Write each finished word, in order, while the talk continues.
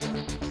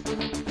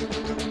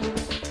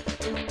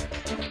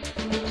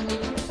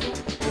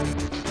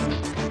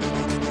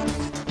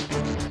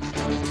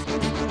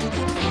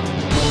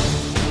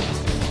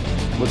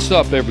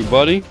What's up,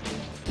 everybody?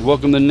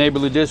 Welcome to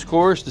Neighborly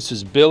Discourse. This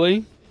is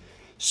Billy.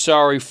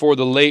 Sorry for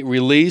the late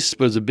release,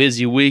 but it was a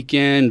busy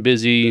weekend,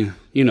 busy,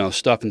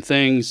 stuff and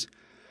things.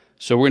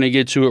 So we're going to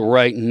get to it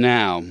right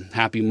now.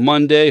 Happy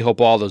Monday.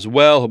 Hope all is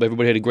well. Hope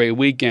everybody had a great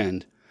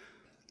weekend.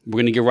 We're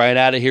going to get right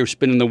out of here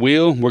spinning the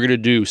wheel. We're going to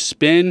do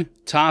spin,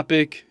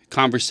 topic,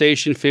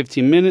 conversation,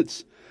 15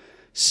 minutes.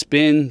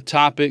 Spin,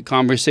 topic,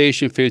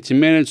 conversation, 15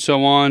 minutes,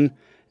 so on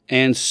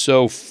and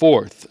so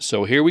forth.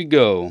 So here we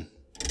go.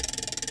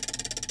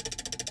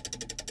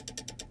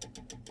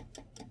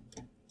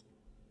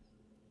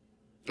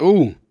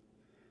 Ooh,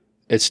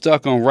 it's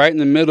stuck on right in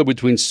the middle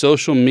between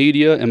social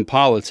media and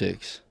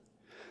politics.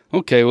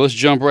 Okay, well, let's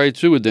jump right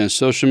to it then.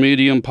 Social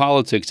media and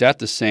politics at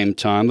the same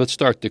time. Let's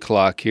start the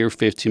clock here.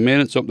 15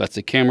 minutes. Oh, that's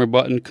the camera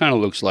button. Kind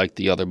of looks like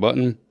the other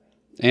button.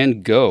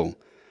 And go.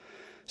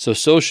 So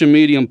social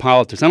media and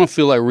politics. I don't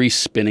feel like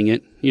re-spinning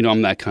it.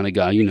 I'm that kind of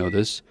guy. You know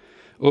this.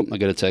 Oh, I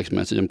got a text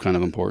message. I'm kind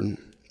of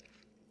important.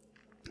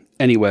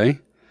 Anyway,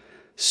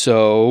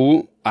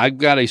 so I've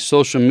got a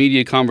social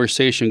media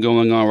conversation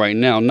going on right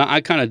now. I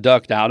kind of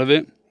ducked out of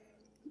it.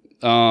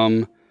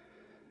 Let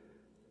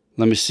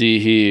me see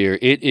here.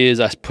 It is,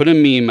 I put a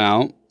meme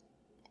out.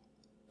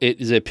 It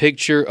is a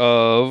picture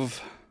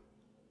of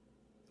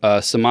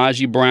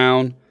Samaji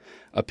Brown,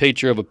 a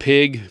picture of a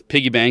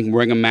piggy bank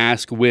wearing a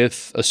mask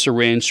with a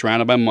syringe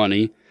surrounded by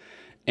money,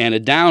 and a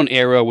down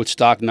arrow with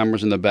stock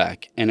numbers in the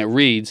back. And it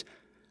reads,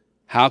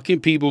 "How can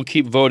people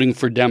keep voting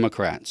for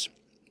Democrats?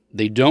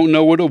 They don't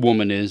know what a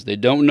woman is. They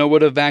don't know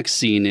what a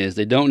vaccine is.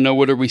 They don't know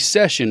what a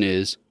recession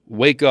is.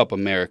 Wake up,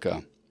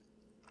 America."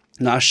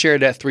 Now, I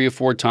shared that 3 or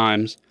 4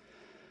 times.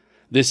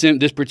 This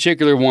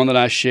particular one that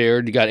I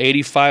shared got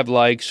 85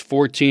 likes,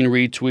 14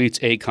 retweets,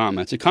 8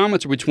 comments. The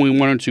comments are between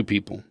 1 or 2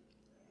 people.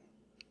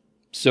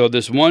 So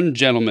this one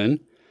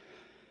gentleman,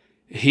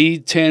 he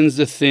tends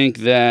to think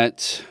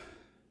that,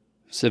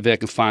 see if I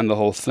can find the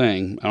whole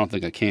thing. I don't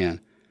think I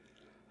can.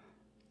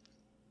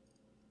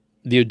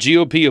 The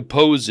GOP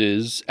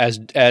opposes as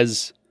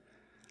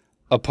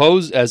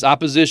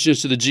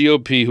oppositions to the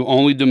GOP who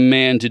only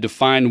demand to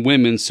define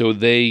women so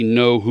they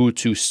know who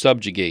to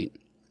subjugate.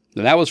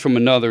 Now, that was from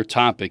another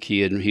topic he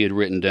had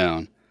written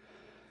down.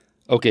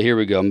 Okay, here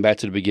we go. I'm back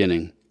to the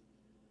beginning.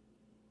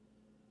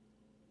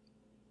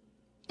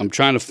 I'm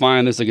trying to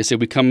find this. Like I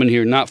said, we come in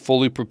here not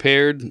fully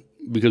prepared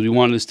because we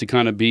wanted this to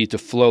kind of be to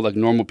flow like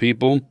normal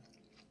people.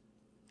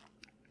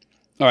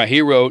 All right,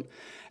 he wrote,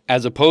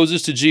 "As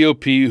opposed to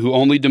GOP who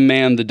only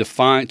demand to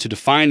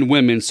define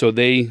women so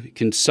they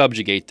can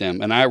subjugate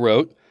them." And I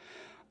wrote,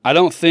 "I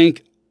don't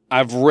think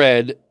I've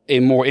read a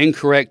more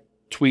incorrect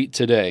tweet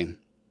today."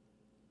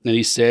 And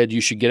he said,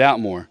 "You should get out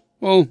more."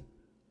 Well,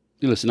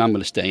 listen, I'm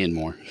going to stay in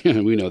more.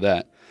 We know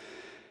that.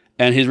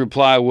 And his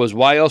reply was,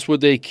 "Why else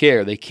would they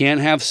care? They can't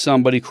have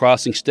somebody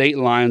crossing state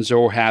lines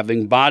or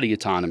having body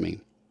autonomy."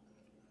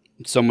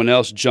 Someone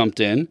else jumped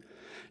in.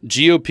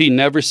 "GOP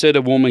never said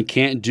a woman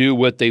can't do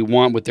what they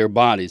want with their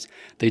bodies.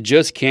 They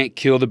just can't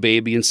kill the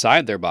baby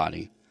inside their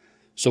body."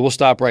 So we'll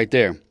stop right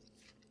there.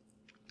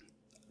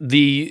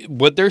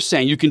 What they're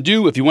saying, you can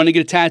do, if you want to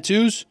get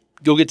tattoos,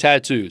 go get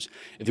tattoos.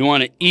 If you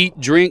want to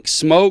eat, drink,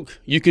 smoke,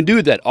 you can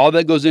do that. All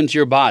that goes into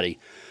your body.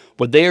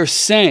 What they are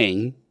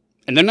saying,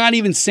 and they're not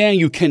even saying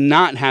you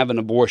cannot have an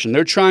abortion.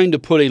 They're trying to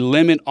put a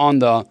limit on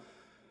the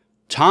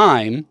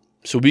time,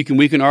 so we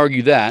can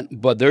argue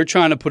that, but they're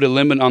trying to put a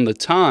limit on the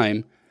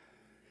time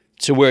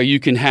to where you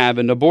can have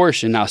an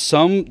abortion. Now,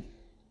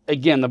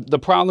 the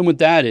problem with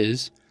that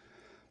is,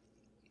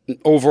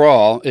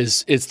 overall,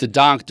 it's the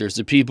doctors,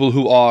 the people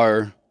who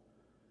are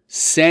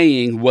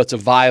saying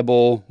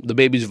the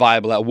baby's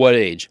viable at what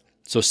age.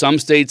 So some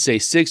states say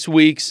 6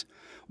 weeks.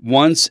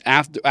 Once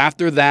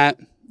after that,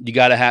 you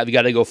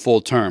gotta go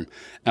full term,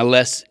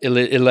 unless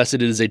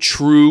it is a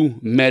true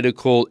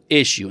medical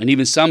issue. And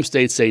even some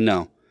states say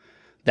no,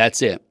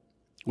 that's it,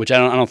 which I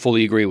don't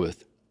fully agree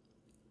with.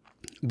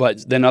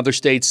 But then other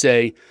states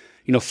say,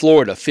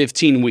 Florida,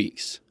 15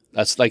 weeks.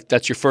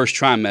 That's your first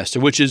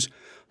trimester, which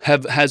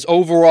has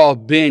overall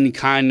been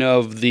kind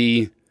of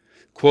the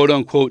quote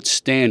unquote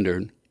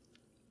standard.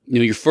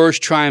 Your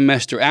first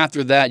trimester,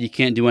 after that, you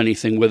can't do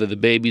anything whether the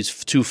baby's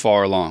too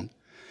far along.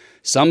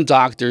 Some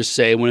doctors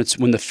say when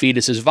the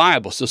fetus is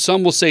viable. So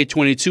some will say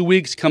 22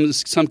 weeks,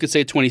 some could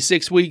say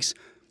 26 weeks.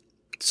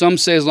 Some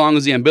say as long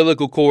as the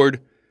umbilical cord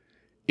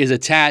is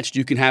attached,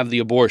 you can have the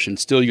abortion.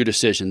 Still your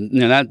decision.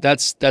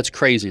 That's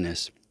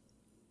craziness.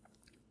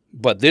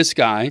 But this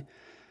guy,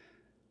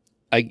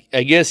 I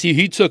guess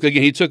he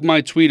took my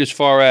tweet as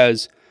far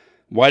as,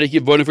 why do you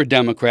keep voting for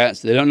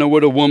Democrats? They don't know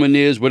what a woman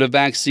is, what a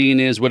vaccine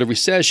is, what a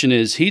recession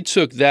is. He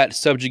took that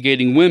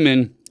subjugating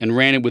women and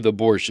ran it with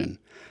abortion.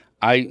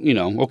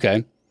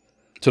 Okay.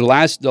 So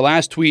the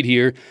last tweet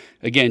here,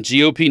 again,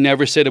 GOP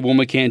never said a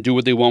woman can't do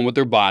what they want with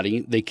their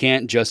body. They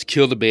can't just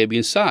kill the baby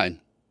inside.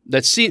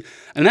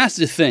 And that's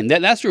the thing.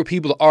 That's where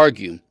people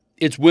argue.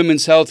 It's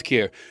women's health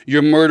care.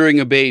 You're murdering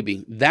a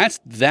baby. That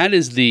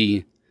is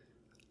the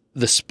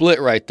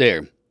split right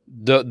there.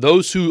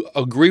 Those who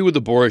agree with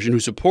abortion, who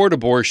support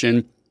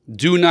abortion,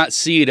 do not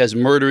see it as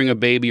murdering a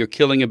baby or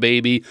killing a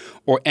baby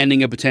or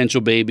ending a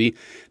potential baby.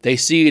 They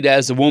see it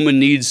as a woman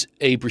needs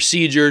a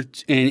procedure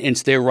and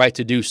it's their right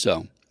to do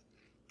so.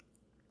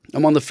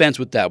 I'm on the fence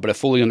with that, but I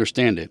fully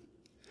understand it.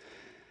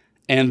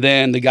 And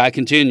then the guy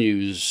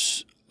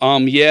continues,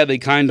 yeah, they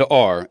kind of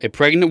are. A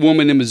pregnant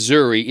woman in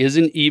Missouri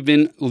isn't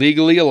even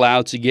legally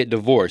allowed to get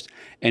divorced,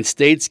 and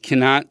states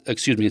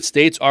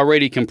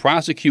already can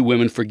prosecute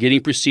women for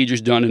getting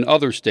procedures done in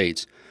other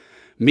states.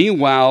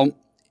 Meanwhile,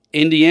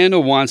 Indiana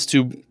wants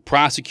to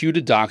prosecute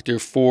a doctor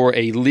for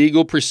a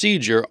legal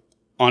procedure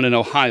on an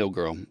Ohio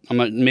girl.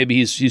 Maybe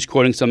he's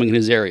quoting something in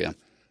his area.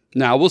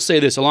 Now, I will say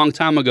this. A long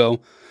time ago,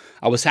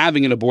 I was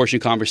having an abortion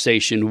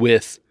conversation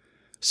with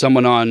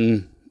someone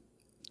on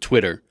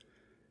Twitter,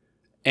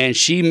 and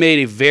she made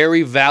a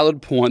very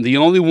valid point. The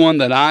only one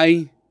that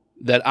I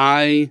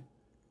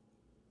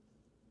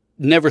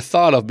never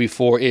thought of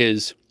before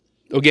is,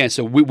 again,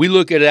 so we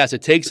look at it as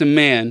it takes a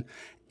man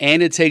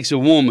and it takes a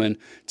woman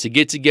to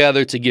get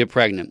together to get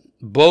pregnant.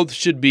 Both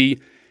should be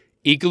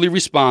equally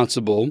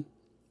responsible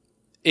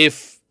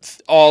if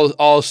all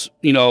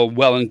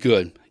well and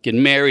good. Get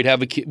married,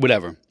 have a kid,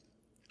 whatever.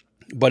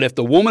 But if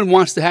the woman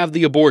wants to have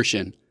the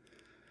abortion,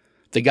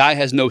 the guy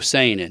has no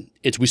say in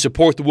it. We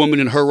support the woman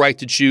in her right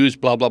to choose,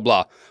 blah, blah,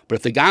 blah. But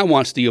if the guy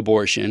wants the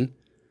abortion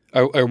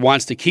or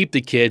wants to keep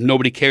the kid,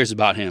 nobody cares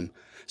about him.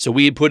 So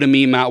we put a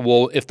meme out,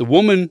 well, if the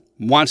woman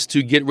wants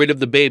to get rid of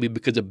the baby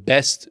because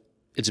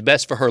it's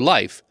best for her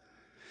life,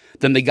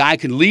 then the guy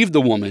can leave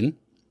the woman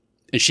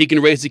and she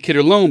can raise the kid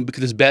alone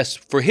because it's best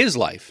for his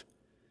life.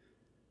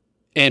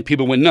 And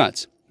people went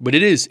nuts. But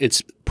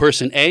it's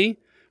person A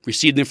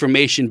received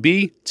information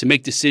B to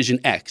make decision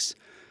X.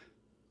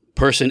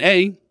 Person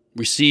A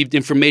received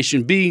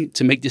information B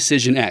to make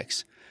decision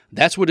X.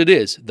 That's what it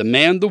is. The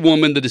man, the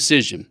woman, the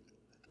decision.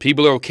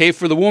 People are okay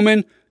for the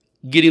woman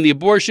getting the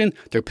abortion.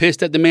 They're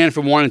pissed at the man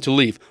for wanting to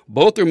leave.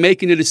 Both are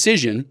making a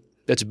decision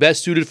that's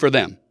best suited for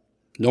them.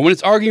 No one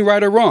is arguing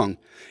right or wrong.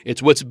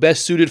 It's what's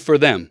best suited for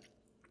them.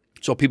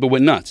 So people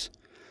went nuts.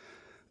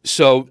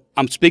 So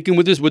I'm speaking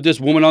with this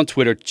woman on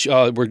Twitter.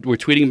 We're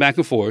tweeting back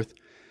and forth.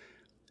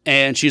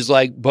 And she's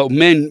like, but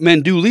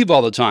men do leave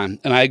all the time.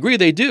 And I agree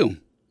they do.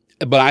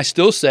 But I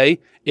still say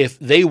if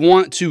they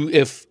want to,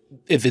 if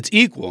it's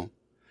equal,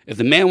 if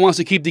the man wants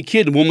to keep the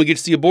kid and the woman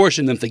gets the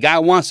abortion, then if the guy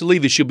wants to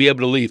leave, he should be able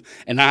to leave.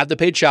 And not have to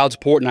pay child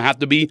support and not have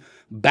to be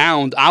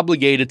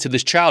obligated to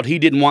this child he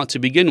didn't want to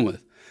begin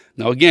with.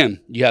 Now, again,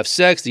 you have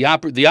sex. The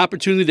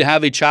opportunity to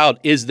have a child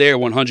is there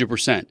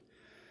 100%.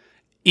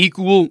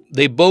 Equal,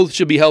 they both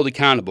should be held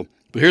accountable.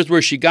 But here's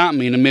where she got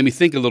me, and it made me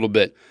think a little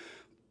bit.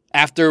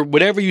 After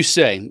whatever you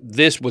say,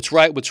 this, what's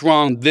right, what's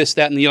wrong, this,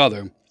 that, and the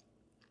other,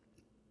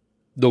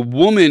 the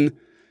woman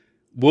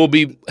will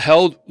be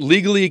held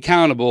legally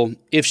accountable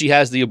if she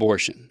has the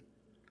abortion.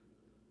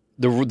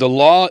 The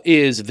law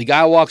is if the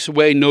guy walks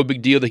away, no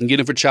big deal. They can get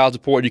him for child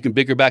support. You can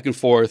bicker back and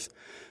forth.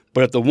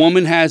 But if the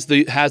woman has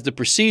the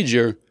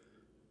procedure,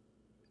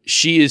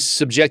 she is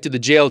subjected to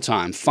jail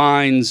time,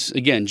 fines,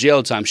 again,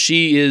 jail time.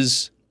 She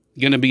is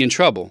going to be in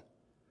trouble.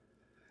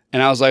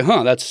 And I was like,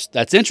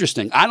 that's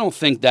interesting. I don't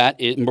think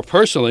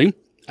personally,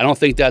 I don't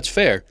think that's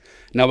fair.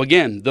 Now,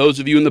 again, those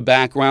of you in the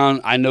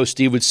background, I know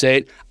Steve would say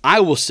it. I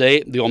will say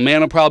it. The old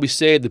man will probably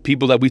say it. The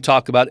people that we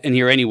talk about in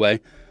here anyway.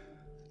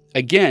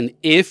 Again,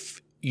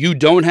 if you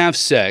don't have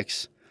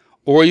sex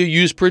or you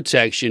use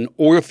protection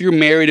or if you're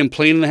married and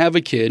planning to have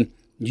a kid,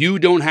 you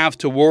don't have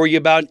to worry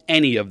about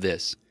any of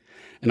this.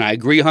 And I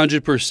agree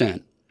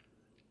 100%.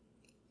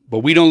 But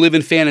we don't live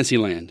in fantasy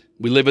land.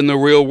 We live in the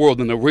real world.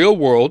 In the real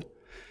world,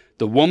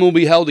 the woman will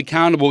be held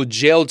accountable with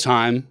jail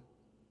time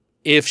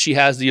if she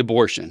has the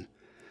abortion.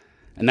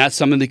 And that's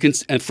something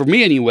and for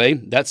me anyway,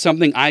 that's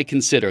something I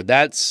consider. I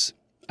don't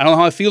know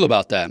how I feel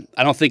about that.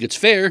 I don't think it's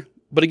fair,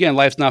 but again,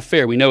 life's not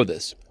fair. We know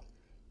this.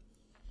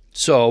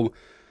 So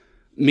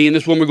me and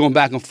this woman were going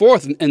back and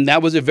forth, and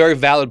that was a very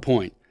valid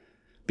point.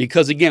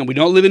 Because again, we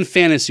don't live in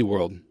fantasy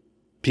world.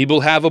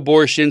 People have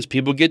abortions,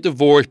 people get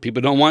divorced,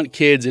 people don't want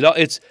kids.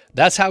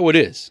 That's how it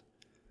is.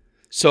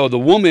 So the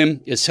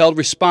woman is held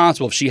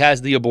responsible if she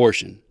has the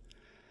abortion.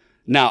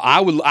 Now, I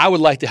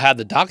would like to have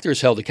the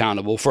doctors held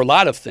accountable for a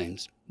lot of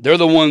things. They're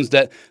the ones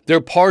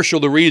they're partial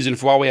the reason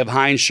for why we have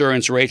high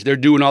insurance rates. They're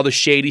doing all the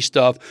shady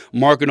stuff,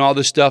 marking all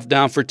this stuff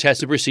down for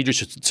tests and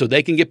procedures so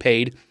they can get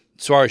paid,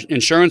 so our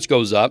insurance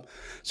goes up.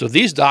 So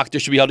these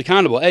doctors should be held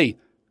accountable. Hey,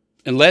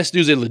 unless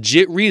there's a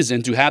legit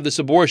reason to have this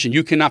abortion,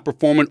 you cannot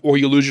perform it or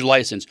you lose your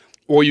license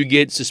or you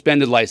get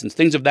suspended license,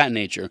 things of that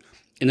nature,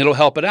 and it'll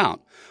help it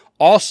out.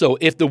 Also,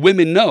 if the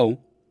women know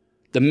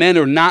the men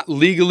are not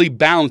legally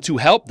bound to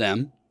help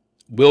them,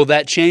 will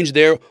that change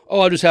their,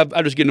 I'll just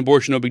get an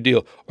abortion, no big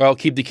deal, or I'll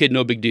keep the kid,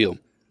 no big deal.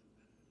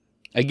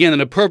 Again,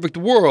 in a perfect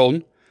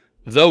world,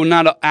 though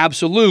not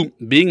absolute,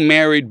 being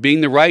married,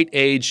 being the right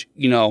age,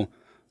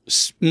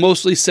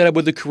 mostly set up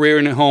with a career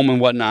and a home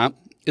and whatnot,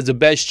 is the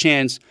best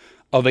chance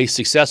of a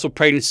successful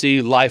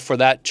pregnancy, life for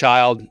that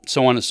child,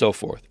 so on and so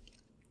forth.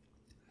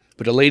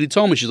 But the lady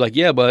told me, she's like,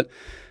 yeah, but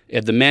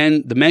if the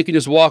man can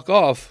just walk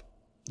off,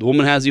 the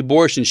woman has the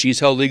abortion, she's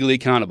held legally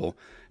accountable.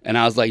 And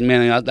I was like,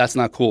 man, that's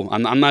not cool.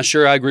 I'm not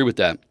sure I agree with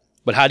that.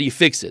 But how do you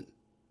fix it?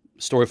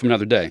 Story from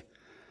another day.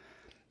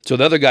 So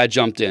the other guy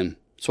jumped in.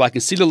 So I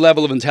can see the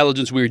level of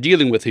intelligence we were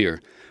dealing with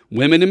here.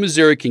 Women in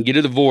Missouri can get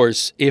a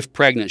divorce if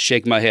pregnant.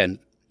 Shake my head.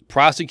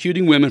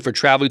 Prosecuting women for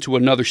traveling to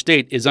another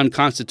state is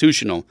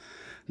unconstitutional.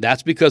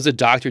 That's because the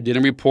doctor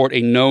didn't report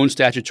a known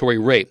statutory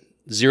rape.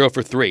 0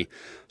 for 3.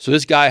 So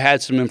this guy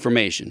had some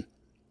information,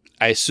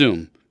 I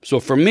assume. So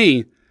for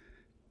me,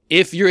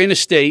 if you're in a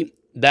state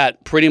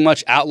that pretty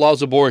much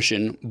outlaws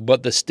abortion,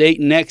 but the state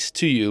next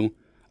to you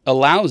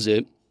allows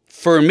it,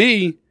 for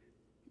me,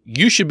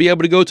 you should be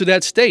able to go to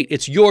that state.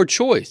 It's your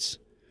choice.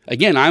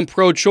 Again, I'm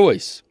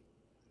pro-choice.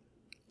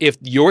 If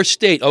your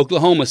state,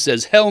 Oklahoma,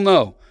 says, hell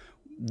no,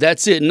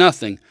 that's it,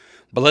 nothing.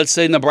 But let's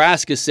say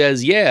Nebraska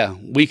says, yeah,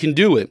 we can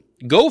do it.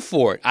 Go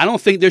for it. I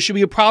don't think there should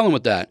be a problem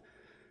with that.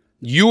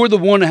 You are the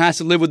one that has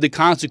to live with the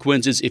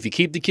consequences. If you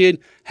keep the kid,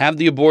 have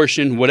the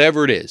abortion,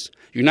 whatever it is.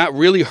 You're not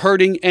really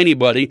hurting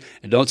anybody.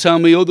 And don't tell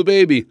me, oh, the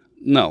baby.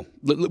 No,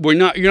 you're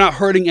not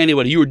hurting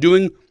anybody. You are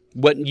doing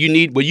what you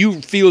need, what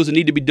you feel is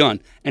need to be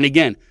done. And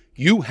again,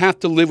 you have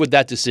to live with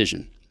that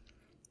decision.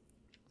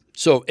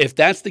 So if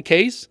that's the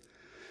case,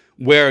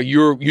 where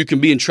you can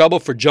be in trouble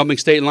for jumping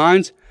state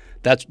lines,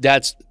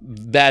 that's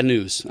bad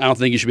news. I don't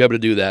think you should be able to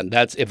do that.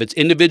 That's if it's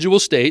individual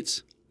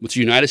states, which the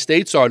United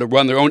States are, to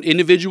run their own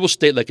individual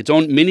state like its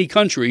own mini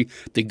country,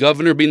 the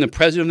governor being the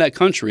president of that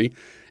country.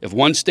 If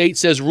one state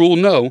says rule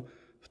no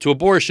to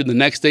abortion, the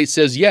next state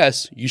says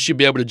yes, you should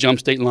be able to jump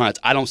state lines.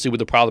 I don't see what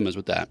the problem is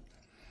with that.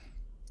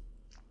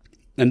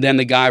 And then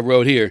the guy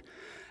wrote here,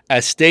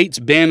 as states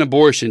ban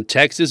abortion,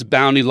 Texas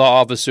bounty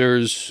law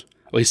officers,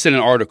 well, he sent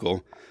an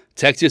article.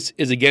 Texas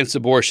is against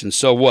abortion,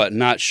 so what?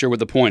 Not sure what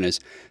the point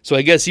is. So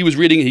I guess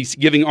he's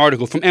giving an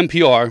article from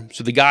NPR.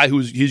 So the guy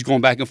he's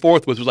going back and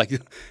forth with was like,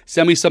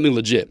 send me something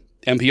legit.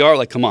 NPR,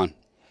 like, come on.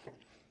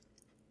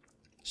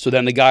 So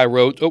then the guy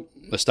wrote,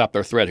 let's stop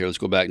our thread here. Let's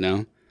go back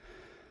now.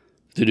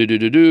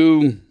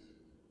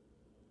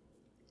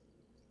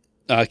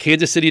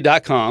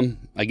 KansasCity.com.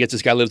 I guess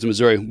this guy lives in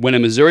Missouri. When a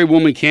Missouri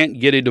woman can't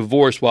get a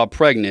divorce while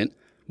pregnant,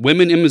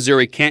 women in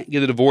Missouri can't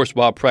get a divorce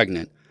while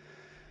pregnant.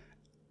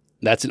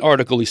 That's an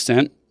article he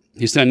sent.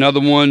 He sent another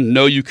one.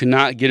 No, you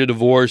cannot get a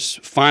divorce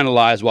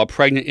finalized while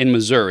pregnant in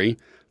Missouri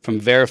from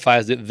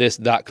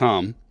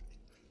verifiesthis.com.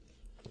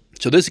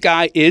 So this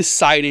guy is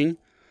citing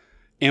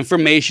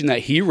information that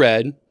he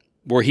read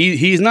where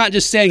he's not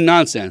just saying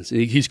nonsense.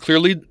 He's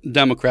clearly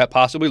Democrat,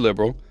 possibly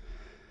liberal.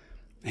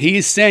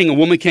 He's saying a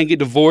woman can't get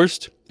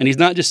divorced, and he's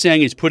not just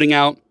saying he's putting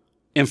out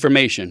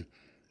information.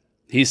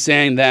 He's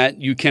saying that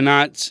you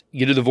cannot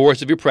get a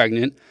divorce if you're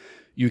pregnant.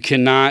 You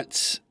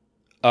cannot...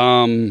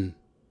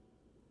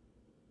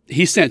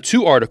 he sent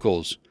 2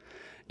 articles.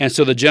 And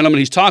so the gentleman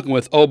he's talking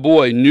with, oh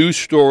boy, news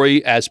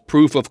story as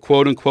proof of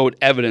quote unquote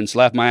evidence,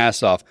 laughed my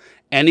ass off.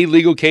 Any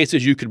legal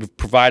cases you could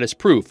provide as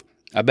proof?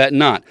 I bet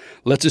not.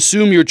 Let's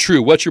assume you're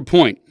true. What's your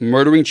point?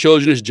 Murdering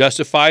children is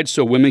justified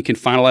so women can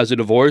finalize a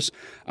divorce?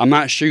 I'm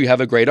not sure you have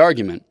a great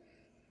argument.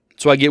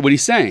 So I get what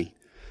he's saying.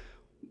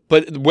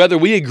 But whether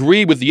we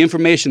agree with the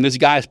information this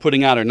guy is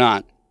putting out or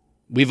not,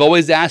 we've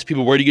always asked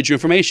people, where do you get your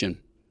information?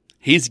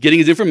 He's getting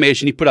his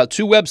information. He put out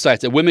 2 websites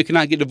that women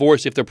cannot get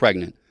divorced if they're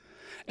pregnant.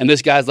 And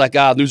this guy's like,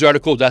 news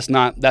articles, that's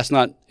not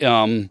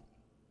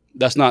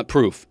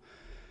proof.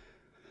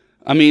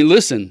 I mean,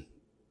 listen,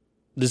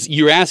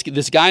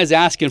 this guy is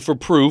asking for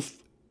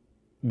proof.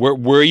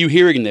 Where are you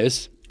hearing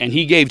this? And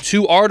he gave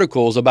 2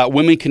 articles about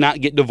women cannot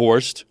get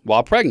divorced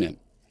while pregnant.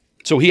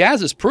 So he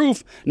has his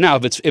proof. Now,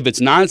 if it's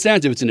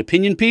nonsense, if it's an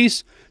opinion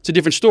piece, it's a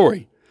different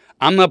story.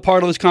 I'm not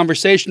part of this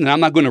conversation, and I'm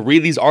not going to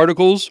read these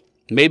articles.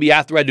 Maybe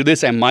after I do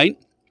this, I might.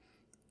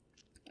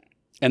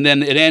 And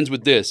then it ends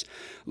with this.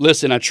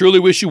 Listen, I truly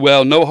wish you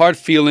well. No hard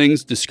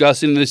feelings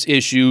discussing this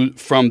issue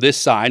from this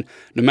side.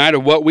 No matter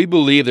what we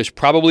believe, there's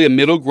probably a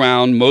middle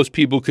ground most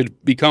people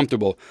could be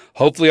comfortable.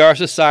 Hopefully our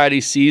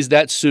society sees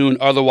that soon.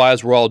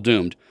 Otherwise, we're all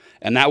doomed.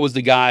 And that was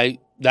the guy.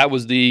 That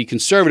was the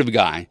conservative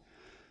guy.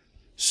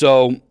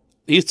 So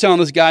he's telling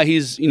this guy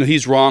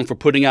he's wrong for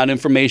putting out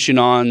information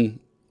on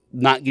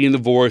not getting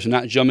divorced and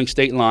not jumping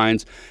state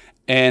lines.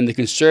 And the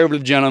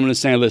conservative gentleman is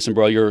saying, listen,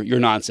 bro, you're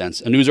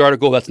nonsense. A news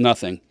article, that's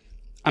nothing.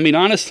 I mean,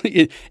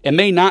 honestly, it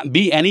may not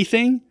be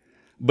anything,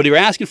 but you're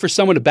asking for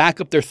someone to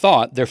back up their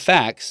thought, their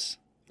facts,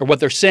 or what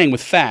they're saying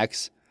with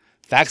facts.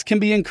 Facts can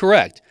be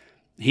incorrect.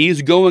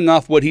 He's going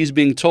off what he's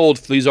being told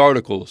for these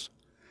articles.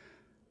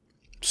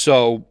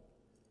 So,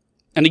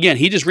 and again,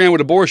 he just ran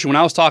with abortion when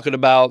I was talking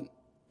about,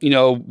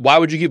 why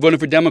would you keep voting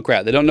for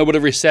Democrat? They don't know what a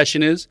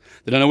recession is.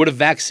 They don't know what a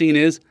vaccine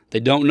is.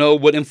 They don't know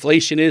what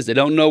inflation is. They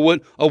don't know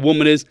what a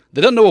woman is.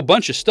 They don't know a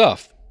bunch of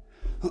stuff.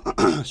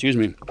 Excuse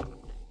me.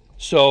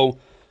 So,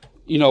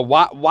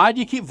 why do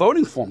you keep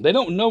voting for them? They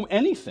don't know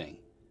anything.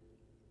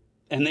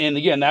 And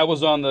again, that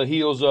was on the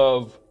heels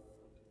of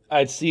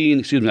I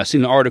seen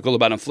an article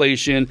about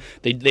inflation.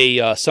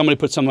 Somebody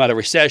put something about a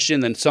recession,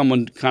 then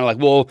someone kind of like,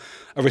 well,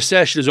 a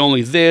recession is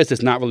only this,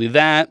 it's not really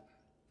that.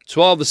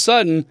 So all of a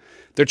sudden,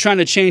 they're trying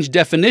to change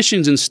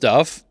definitions and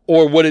stuff,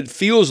 or what it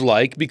feels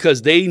like,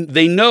 because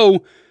they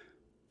know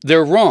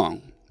they're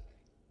wrong.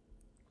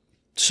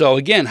 So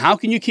again, how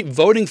can you keep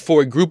voting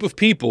for a group of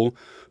people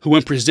who,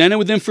 when presented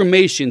with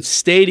information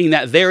stating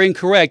that they're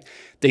incorrect,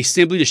 they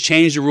simply just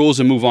change the rules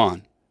and move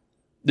on?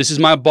 This is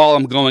my ball,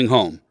 I'm going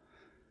home.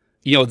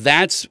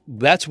 That's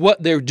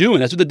what they're doing.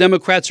 That's what the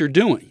Democrats are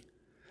doing.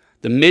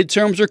 The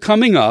midterms are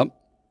coming up.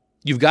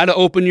 You've got to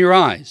open your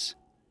eyes.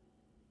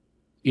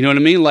 You know what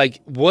I mean?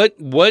 Like, what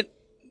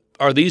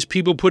are these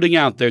people putting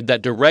out there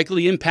that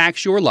directly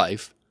impacts your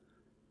life?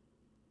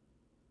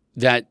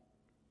 That,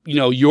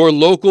 your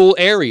local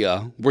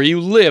area where you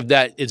live,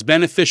 that it's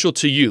beneficial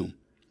to you.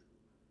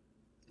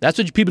 That's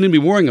what people need to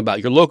be worrying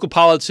about. Your local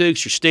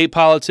politics, your state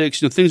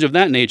politics, things of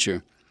that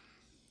nature.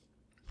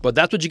 But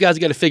that's what you guys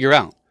got to figure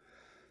out.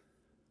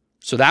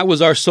 So that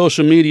was our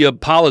social media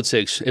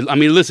politics. I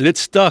mean, listen, it's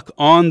stuck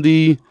on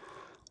the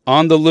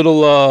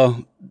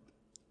little,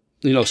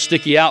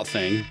 sticky out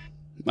thing,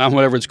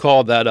 whatever it's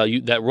called,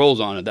 that rolls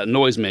on it, that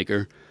noise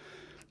maker.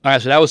 All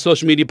right, so that was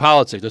social media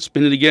politics. Let's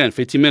spin it again,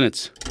 15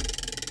 minutes.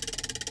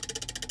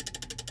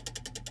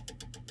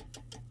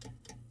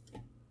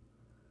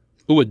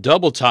 Ooh, a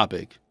double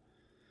topic.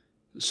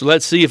 So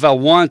let's see if I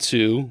want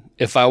to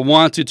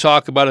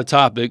talk about a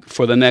topic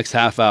for the next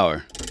half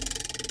hour.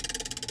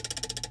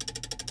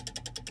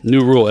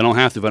 New rule. I don't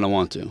have to if I don't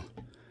want to.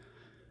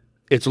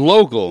 It's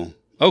local.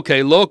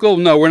 Okay, local.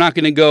 No, we're not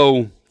going to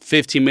go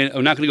 15 minutes.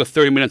 We're not going to go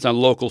 30 minutes on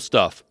local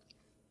stuff.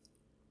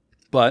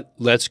 But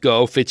let's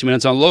go 15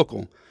 minutes on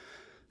local.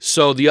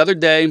 So the other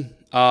day,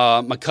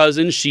 my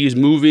cousin, she's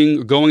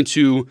going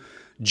to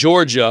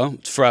Georgia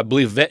for, I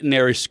believe,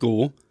 veterinary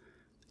school.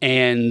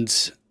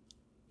 And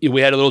we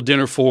had a little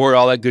dinner for her,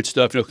 all that good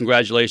stuff.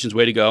 Congratulations,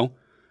 way to go.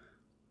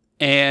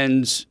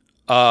 And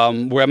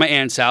we're at my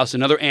aunt's house.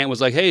 Another aunt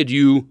was like, hey, do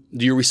you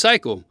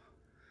recycle?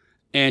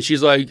 And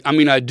she's like, I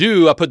mean, I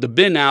do. I put the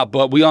bin out,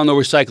 but we all know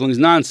recycling is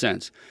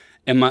nonsense.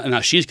 And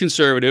now she's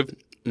conservative.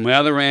 My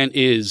other aunt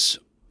is,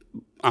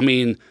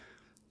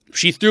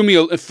 she threw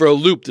me for a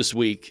loop this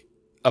week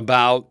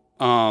about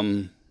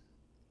her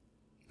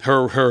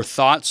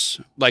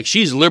thoughts. Like,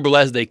 she's liberal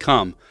as they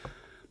come.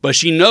 But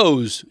she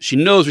knows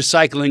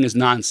recycling is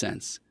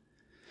nonsense.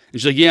 And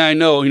she's like, yeah, I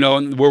know,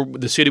 we're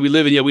the city we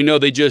live in. Yeah, we know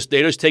they just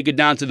take it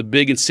down to the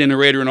big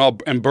incinerator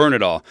and burn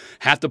it all.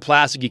 Half the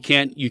plastic you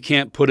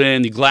can't put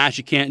in, the glass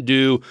you can't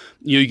do.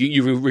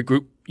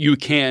 You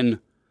can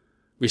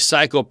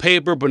recycle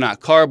paper, but not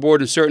cardboard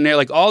in certain areas.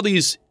 Like all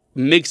these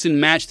mix and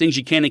match things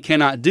you can and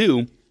cannot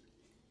do.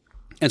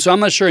 And so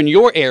I'm not sure in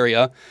your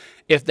area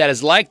if that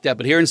is like that,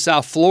 but here in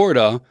South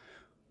Florida,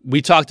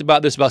 we talked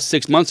about this about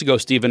 6 months ago,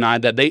 Steve and I,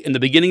 that in the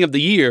beginning of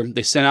the year,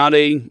 they sent out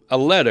a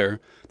letter.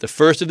 The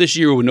first of this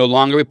year, we will no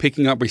longer be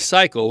picking up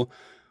recycle.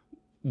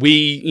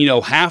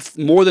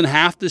 More than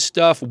half the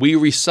stuff we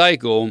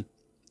recycle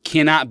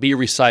cannot be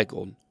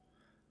recycled.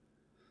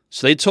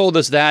 So they told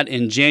us that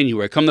in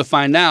January. Come to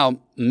find out,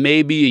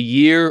 maybe a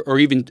year or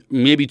even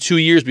maybe 2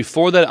 years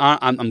before that,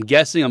 I'm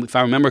guessing, if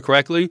I remember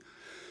correctly,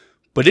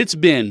 but it's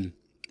been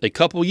a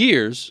couple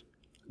years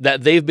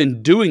that they've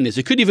been doing this.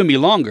 It could even be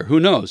longer. Who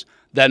knows?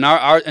 That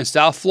in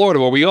South Florida,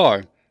 where we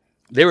are,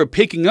 they were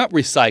picking up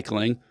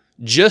recycling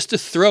just to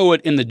throw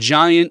it in the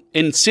giant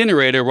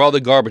incinerator where all the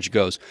garbage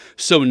goes.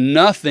 So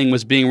nothing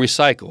was being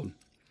recycled.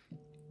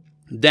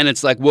 Then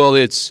it's like, well,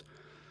 it's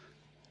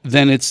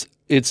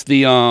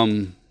the,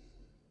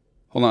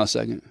 hold on a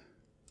second.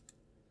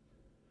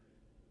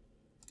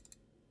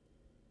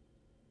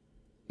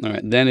 All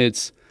right. Then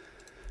it's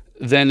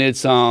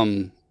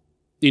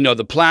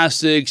the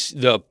plastics,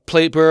 the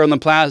paper on the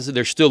plastic,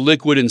 they're still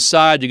liquid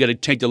inside. You got to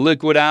take the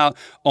liquid out.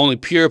 Only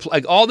pure,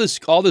 like all this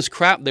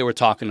crap they were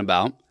talking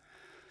about.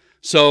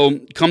 So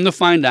come to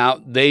find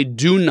out, they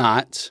do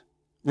not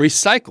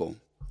recycle.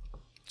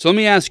 So let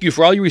me ask you,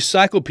 for all you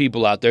recycle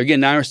people out there,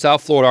 again, down in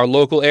South Florida, our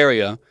local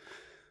area,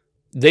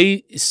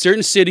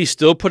 certain cities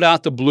still put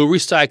out the blue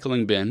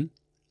recycling bin.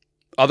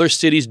 Other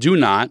cities do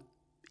not,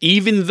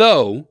 even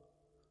though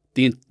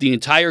the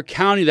entire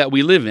county that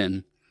we live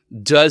in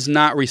does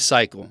not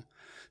recycle.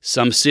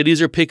 Some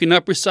cities are picking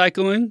up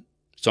recycling.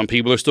 Some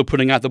people are still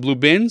putting out the blue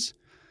bins.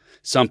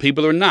 Some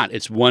people are not.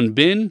 It's one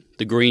bin,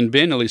 the green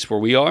bin, at least where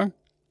we are,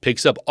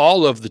 picks up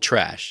all of the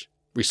trash,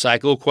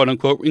 recycle, quote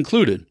unquote,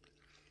 included.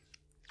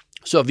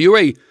 So if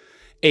you're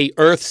a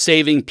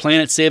earth-saving,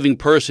 planet-saving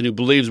person who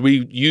believes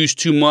we use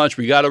too much,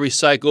 we got to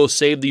recycle,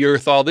 save the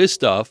earth, all this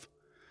stuff,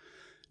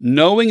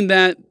 knowing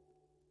that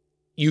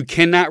you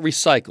cannot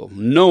recycle,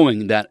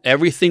 knowing that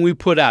everything we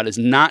put out is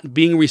not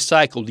being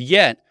recycled,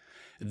 yet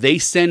they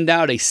send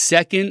out a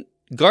second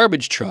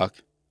garbage truck,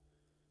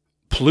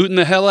 polluting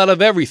the hell out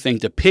of everything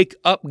to pick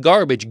up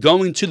garbage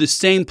going to the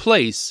same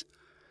place.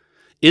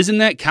 Isn't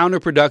that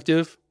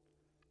counterproductive?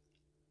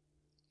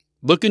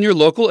 Look in your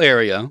local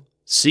area,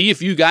 see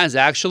if you guys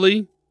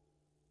actually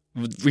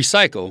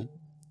recycle,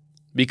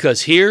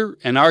 because here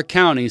in our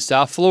county,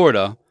 South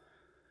Florida,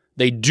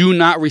 they do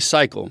not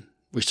recycle.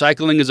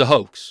 Recycling is a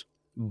hoax.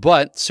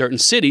 But certain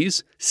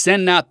cities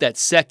send out that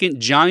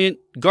second giant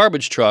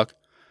garbage truck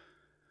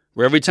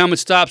where every time it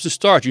stops and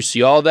starts, you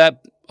see all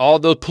that all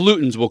the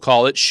pollutants, we'll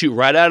call it, shoot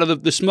right out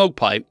of the smoke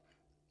pipe,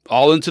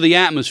 all into the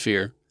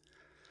atmosphere.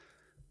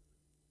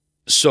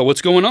 So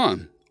what's going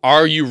on?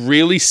 Are you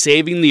really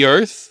saving the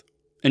earth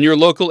in your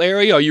local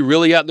area? Are you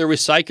really out there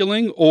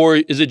recycling, or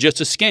is it just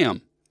a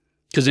scam?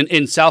 Because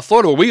in South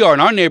Florida, where we are in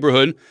our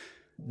neighborhood,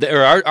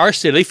 or our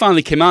city, they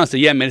finally came out and said,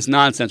 yeah, man, it's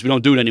nonsense. We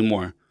don't do it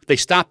anymore. They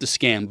stopped the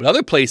scam. But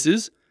other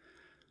places,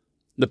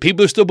 the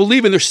people are still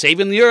believing they're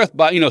saving the earth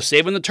by,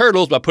 saving the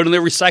turtles by putting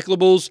their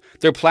recyclables,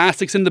 their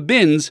plastics in the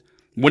bins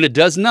when it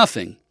does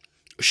nothing.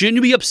 Shouldn't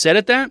you be upset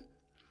at that?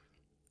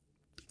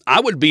 I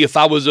would be if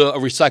I was a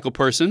recycled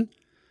person.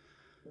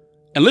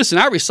 And listen,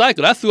 I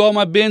recycled. I threw all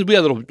my bins. We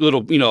had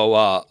little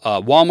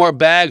Walmart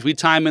bags. We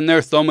tie them in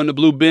there, throw them in the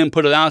blue bin,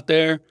 put it out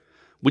there.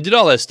 We did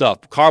all that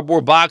stuff.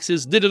 Cardboard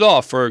boxes, did it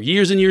all for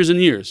years and years and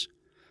years.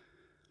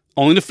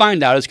 Only to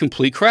find out it's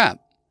complete crap.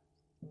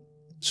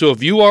 So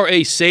if you are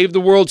a save the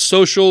world,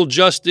 social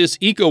justice,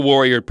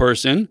 eco-warrior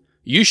person,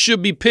 you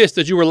should be pissed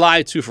that you were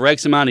lied to for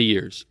X amount of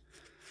years.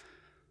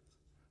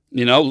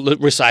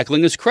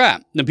 Recycling is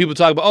crap. Then people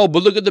talk about,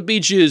 but look at the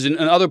beaches in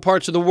other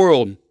parts of the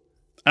world.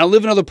 I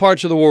live in other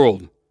parts of the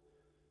world.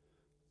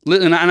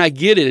 And I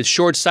get it. It's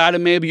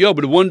short-sighted maybe,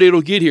 but one day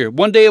it'll get here.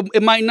 One day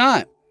it might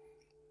not.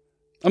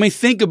 I mean,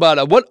 think about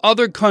it. What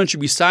other country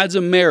besides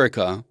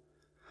America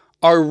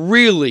are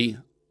really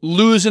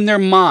losing their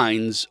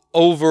minds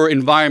over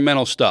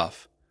environmental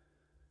stuff?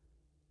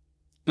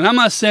 And I'm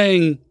not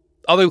saying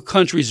other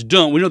countries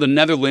don't. We know the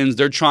Netherlands,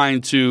 they're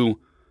trying to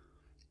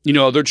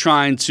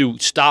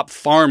stop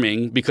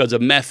farming because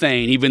of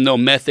methane, even though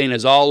methane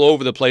is all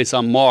over the place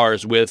on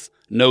Mars with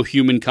no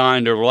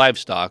humankind or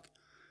livestock.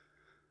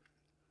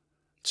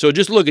 So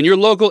just look in your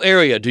local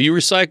area. Do you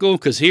recycle?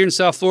 Because here in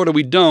South Florida,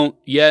 we don't,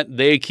 yet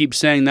they keep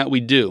saying that we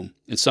do.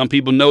 And some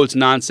people know it's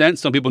nonsense.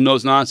 Some people know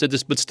it's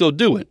nonsense, but still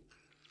do it.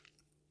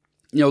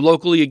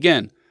 Locally,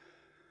 again,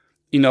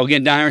 down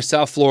here in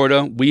South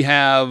Florida, we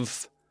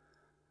have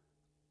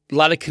a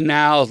lot of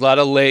canals, a lot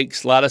of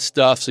lakes, a lot of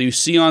stuff. So you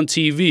see on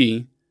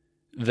TV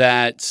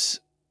that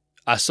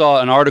I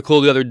saw an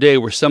article the other day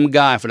where some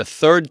guy, for the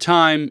third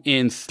time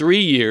in 3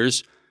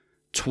 years,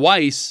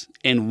 twice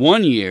in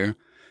 1 year,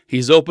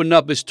 he's opened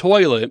up his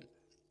toilet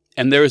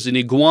and there's an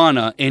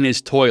iguana in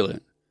his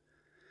toilet.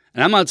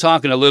 And I'm not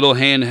talking a little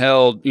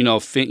handheld,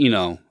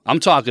 I'm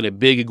talking a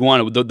big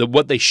iguana.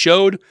 What they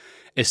showed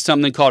is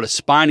something called a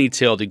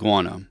spiny-tailed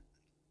iguana.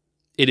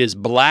 It is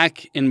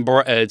black and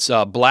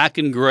black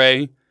and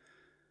gray.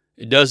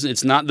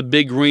 It's not the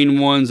big green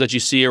ones that you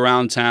see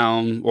around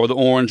town, or the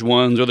orange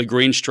ones, or the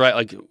green stripe.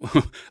 Like,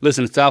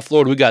 listen, in South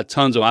Florida, we got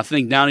tons of them. I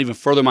think down even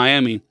further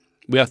Miami,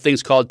 we have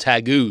things called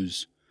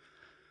tagus.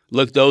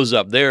 Look those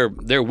up. They're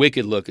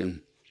wicked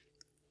looking.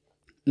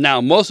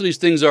 Now, most of these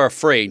things are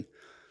afraid,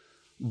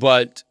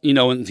 but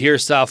here in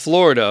South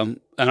Florida,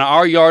 in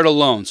our yard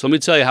alone. So let me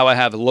tell you how I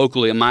have it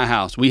locally in my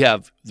house. We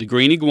have the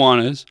green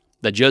iguanas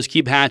that just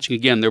keep hatching.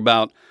 Again, they're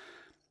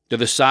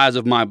the size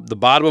of the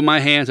bottom of my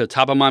hand to the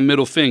top of my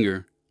middle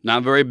finger.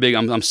 Not very big.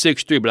 I'm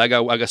 6'3", but I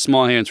got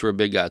small hands for a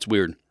big guy. It's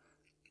weird.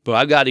 But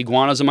I've got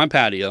iguanas on my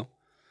patio.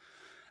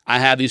 I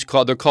have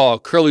they're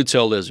called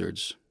curly-tail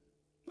lizards.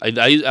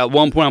 At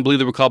one point, I believe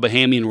they were called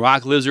Bahamian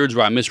rock lizards,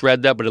 where I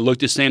misread that, but it looked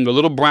the same. They're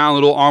little brown,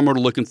 little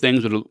armored-looking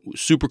things with a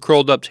super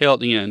curled-up tail at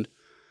the end.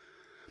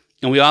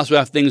 And we also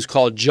have things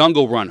called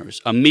jungle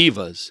runners,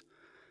 amoebas.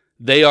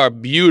 They are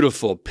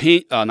beautiful,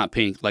 not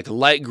pink, like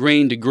light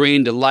green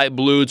to light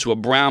blue to a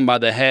brown by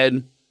the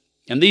head.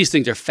 And these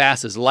things are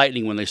fast as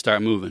lightning when they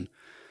start moving.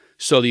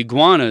 So the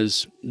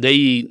iguanas, they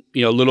eat,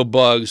 little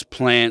bugs,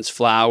 plants,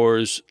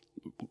 flowers,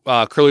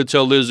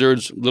 curly-tailed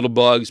lizards, little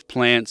bugs,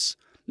 plants.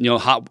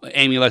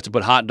 Amy likes to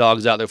put hot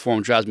dogs out there for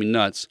them, drives me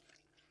nuts.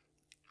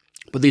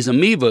 But these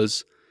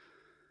amoebas,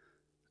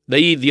 they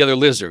eat the other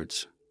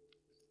lizards.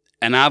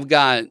 And I've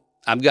got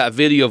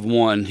video of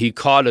one. He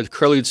caught a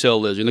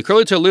curly-tailed lizard. And the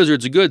curly-tailed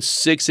lizard's a good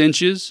 6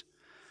 inches.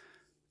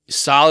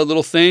 Solid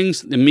little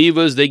things. The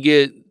amoebas, they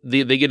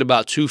get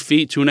about 2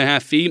 feet,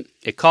 2.5 feet.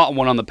 It caught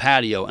one on the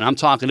patio. And I'm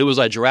talking, it was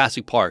like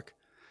Jurassic Park.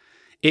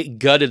 It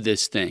gutted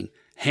this thing.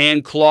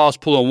 Hand claws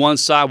pull on one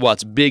side while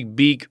its big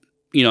beak,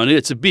 and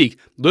it's a beak.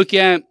 Look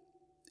at,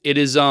 it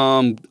is,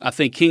 I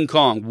think King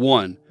Kong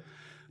 1.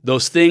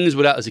 Those things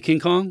without, is it King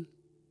Kong?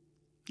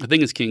 I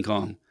think it's King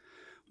Kong.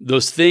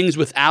 Those things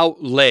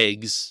without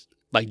legs,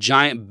 like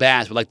giant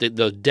bats with like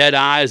the dead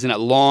eyes and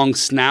that long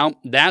snout,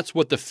 that's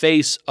what the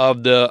face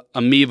of the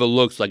amoeba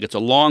looks like. It's a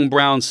long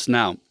brown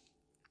snout.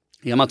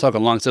 Yeah, I'm not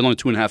talking long. It's only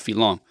 2.5 feet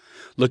long.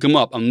 Look them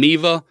up.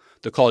 Amoeba,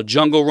 they're called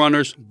jungle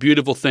runners,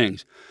 beautiful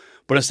things.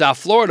 But in South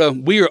Florida,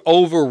 we are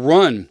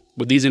overrun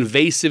with these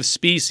invasive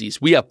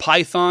species. We have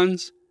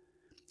pythons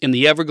in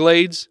the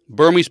Everglades,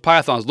 Burmese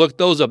pythons. Look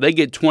those up. They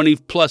get 20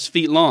 plus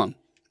feet long.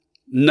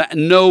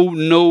 No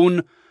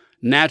known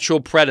natural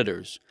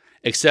predators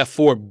except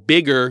for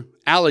bigger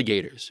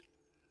alligators.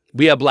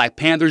 We have black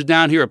panthers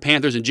down here, or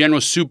panthers in general,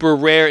 super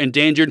rare,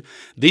 endangered.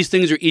 These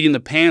things are eating the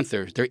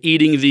panthers. They're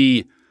eating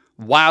the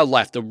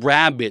wildlife, the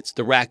rabbits,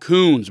 the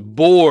raccoons,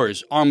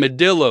 boars,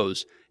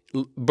 armadillos,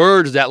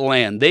 birds that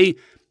land.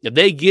 If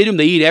they get them,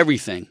 they eat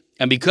everything.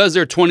 And because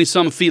they're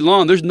 20-something feet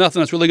long, there's nothing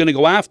that's really going to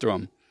go after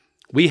them.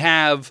 We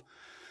have,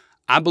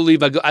 I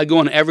believe, I go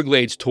on an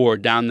Everglades tour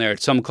down there.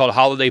 It's something called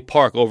Holiday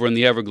Park over in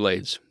the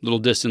Everglades, a little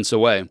distance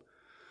away.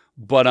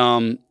 But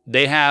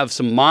they have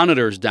some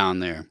monitors down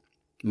there.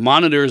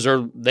 Monitors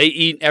they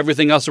eat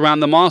everything else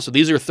around them also.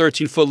 These are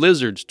 13-foot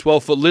lizards,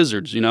 12-foot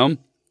lizards,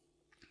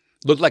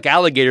 Look like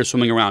alligators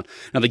swimming around.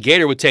 Now, the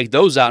gator would take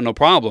those out, no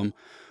problem.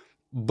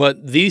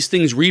 But these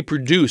things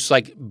reproduce.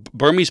 Like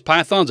Burmese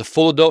pythons, a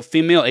full adult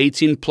female,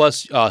 18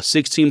 plus,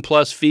 16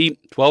 plus feet,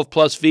 12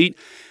 plus feet,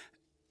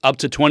 up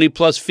to 20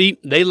 plus feet.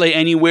 They lay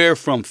anywhere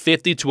from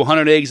 50 to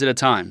 100 eggs at a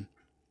time.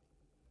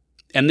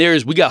 And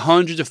we got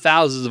hundreds of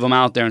thousands of them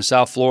out there in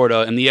South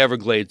Florida and the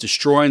Everglades,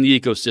 destroying the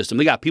ecosystem.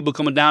 They got people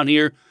coming down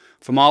here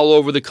from all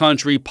over the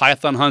country,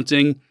 python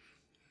hunting.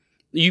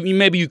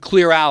 Maybe you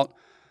clear out,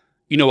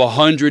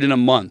 100 in a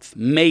month,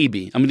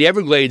 maybe. I mean, the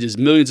Everglades is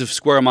millions of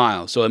square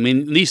miles. So,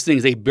 these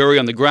things, they bury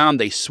on the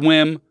ground, they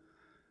swim.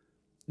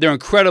 They're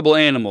incredible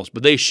animals,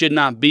 but they should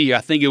not be here.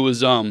 I think it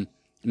was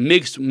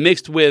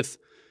mixed with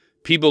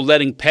people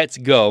letting pets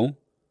go.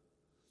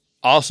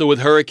 Also with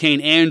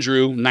Hurricane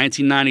Andrew,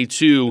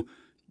 1992,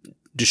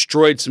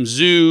 destroyed some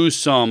zoos,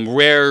 some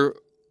rare,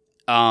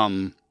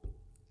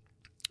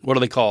 what are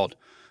they called?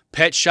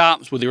 Pet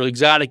shops with their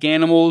exotic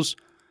animals.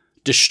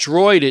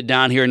 Destroyed it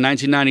down here in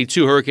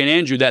 1992, Hurricane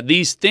Andrew, that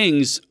these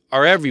things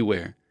are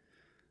everywhere.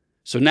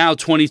 So now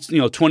 20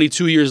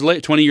 years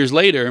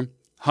later,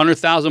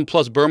 100,000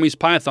 plus Burmese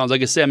pythons,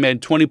 like I said, man,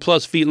 20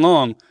 plus feet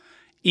long,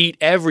 eat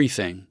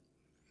everything.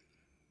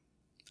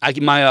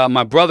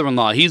 My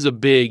brother-in-law, he's a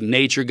big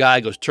nature guy,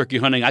 goes turkey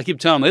hunting. I keep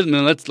telling him,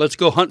 let's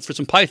go hunt for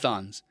some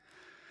pythons.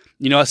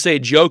 I say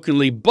it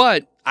jokingly,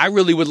 but I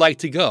really would like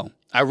to go.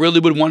 I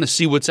really would want to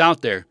see what's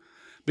out there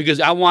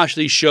because I watch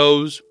these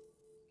shows.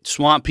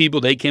 Swamp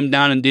People, they came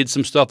down and did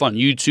some stuff on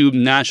YouTube,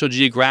 National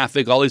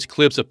Geographic, all these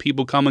clips of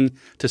people coming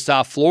to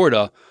South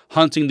Florida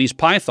hunting these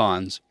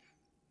pythons.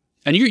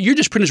 And you're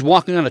just pretty much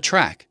walking on a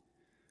track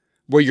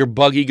where your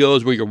buggy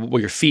goes, where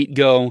your feet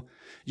go.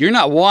 You're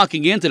not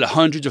walking into the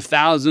hundreds of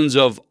thousands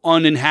of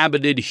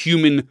uninhabited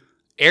human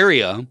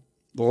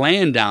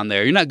land down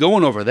there. You're not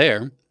going over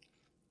there.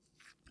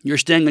 You're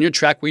staying on your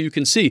track where you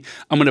can see.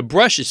 The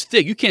brush is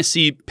thick. You can't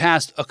see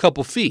past a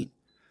couple feet.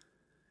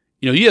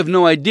 You have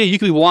no idea. You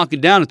could be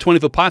walking down a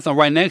 20-foot python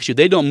right next to you.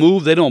 They don't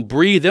move. They don't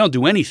breathe. They don't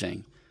do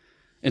anything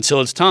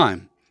until it's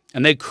time.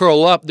 And they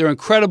curl up. They're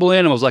incredible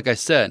animals, like I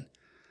said.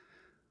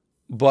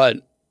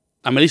 But,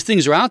 these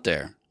things are out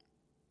there.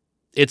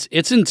 It's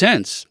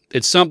intense.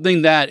 It's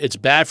something that it's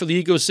bad for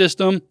the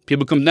ecosystem.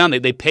 People come down.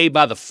 They pay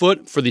by the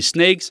foot for these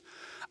snakes.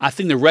 I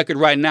think the record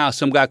right now,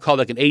 some guy called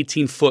like an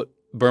 18-foot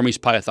Burmese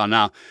python.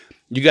 Now,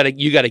 you got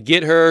to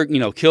get her,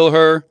 kill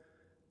her.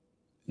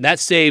 That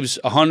saves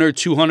 100,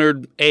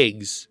 200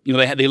 eggs.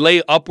 They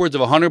lay upwards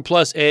of 100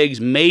 plus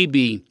eggs.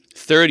 Maybe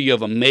 30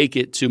 of them make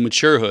it to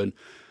maturehood.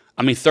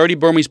 30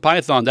 Burmese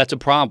python, that's a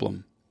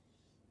problem.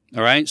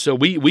 All right? So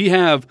we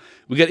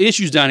got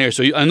issues down here.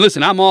 And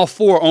listen, I'm all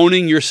for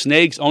owning your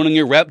snakes, owning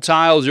your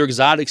reptiles, your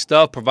exotic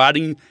stuff,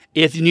 providing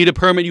if you need a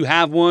permit, you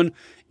have one.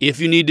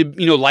 If you need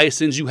to,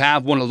 license, you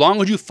have one. As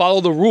long as you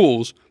follow the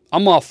rules,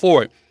 I'm all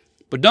for it.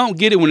 But don't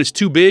get it when it's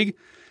too big.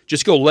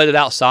 Just go let it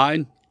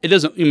outside. It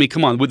doesn't,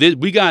 come on.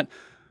 We got,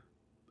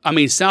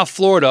 South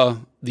Florida,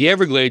 the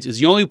Everglades is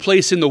the only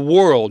place in the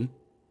world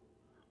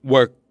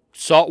where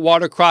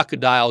saltwater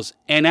crocodiles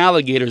and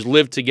alligators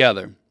live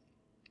together.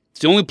 It's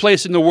the only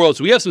place in the world.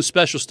 So we have some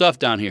special stuff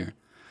down here.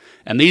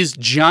 And these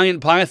giant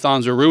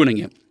pythons are ruining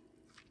it.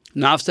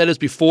 Now, I've said this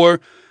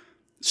before.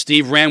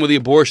 Steve ran with the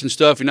abortion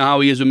stuff. You know how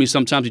he is with me.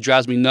 Sometimes he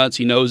drives me nuts.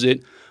 He knows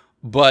it.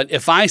 But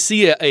if I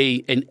see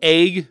an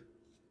egg,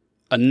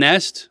 a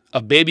nest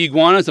of baby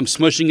iguanas, I'm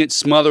smushing it,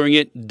 smothering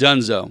it,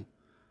 dunzo.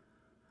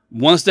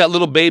 Once that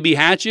little baby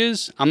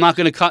hatches, I'm not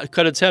going to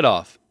cut its head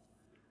off.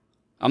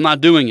 I'm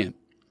not doing it.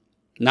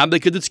 Not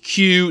because it's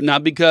cute,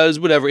 not because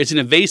whatever. It's an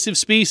invasive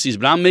species,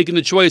 but I'm making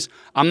the choice.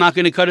 I'm not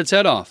going to cut its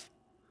head off.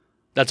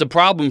 That's a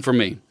problem for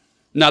me.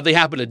 Now, if they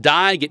happen to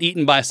die, get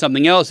eaten by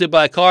something else, hit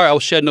by a car, I will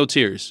shed no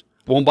tears.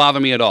 It won't bother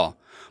me at all.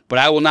 But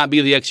I will not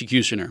be the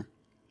executioner.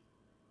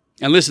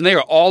 And listen, they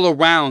are all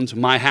around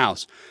my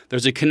house.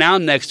 There's a canal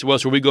next to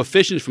us where we go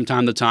fishing from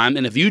time to time.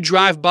 And if you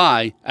drive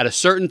by at a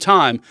certain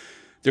time,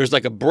 there's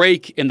like a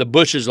break in the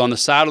bushes on the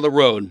side of the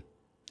road.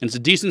 And it's a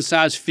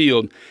decent-sized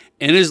field.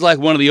 And it is like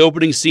one of the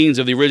opening scenes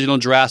of the original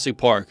Jurassic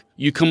Park.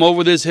 You come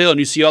over this hill and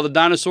you see all the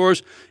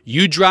dinosaurs.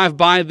 You drive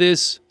by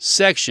this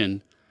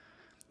section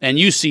and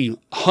you see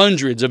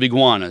hundreds of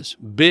iguanas.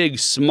 Big,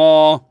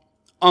 small,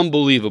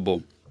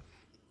 unbelievable.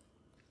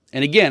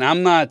 And again, I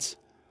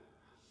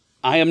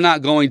am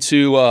not going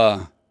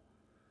to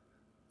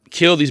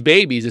kill these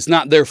babies. It's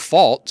not their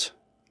fault.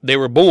 They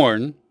were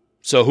born.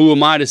 So who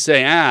am I to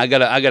say, I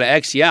gotta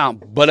X you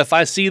out. But if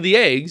I see the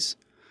eggs,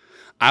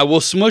 I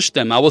will smush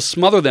them. I will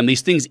smother them.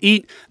 These things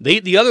they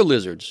eat the other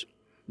lizards.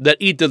 They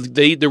eat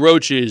the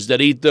roaches,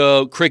 that eat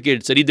the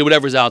crickets, that eat the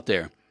whatever's out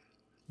there.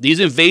 These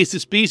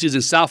invasive species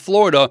in South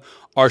Florida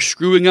are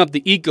screwing up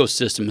the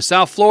ecosystem.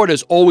 South Florida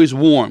is always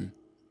warm.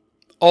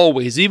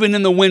 Always. Even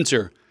in the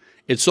winter,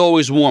 it's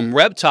always warm.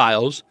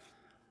 Reptiles,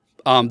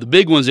 the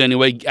big ones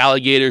anyway,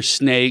 alligators,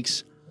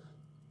 snakes,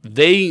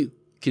 they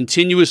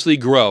continuously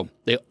grow.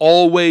 They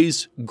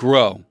always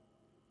grow.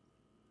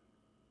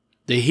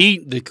 The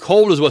heat, the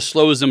cold is what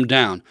slows them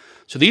down.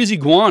 So these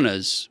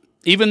iguanas,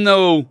 even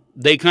though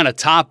they kind of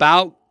top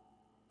out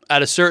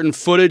at a certain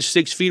footage,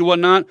 6 feet,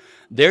 whatnot,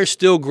 they're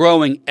still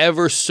growing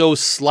ever so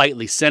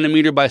slightly,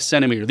 centimeter by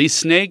centimeter. These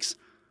snakes,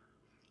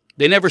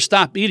 they never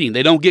stop eating.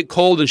 They don't get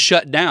cold and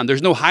shut down.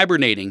 There's no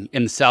hibernating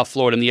in South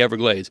Florida in the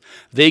Everglades.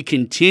 They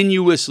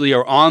continuously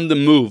are on the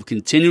move,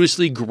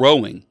 continuously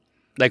growing,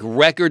 like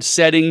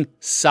record-setting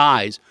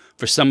size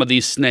for some of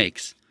these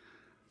snakes.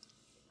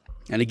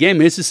 And again,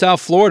 this is South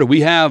Florida.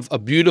 We have a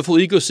beautiful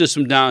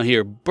ecosystem down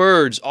here,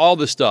 birds, all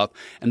this stuff.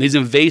 And these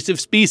invasive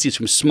species,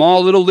 from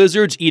small little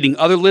lizards eating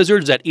other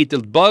lizards that eat the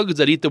bugs,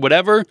 that eat the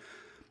whatever,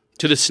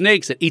 to the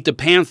snakes that eat the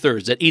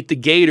panthers, that eat the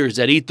gators,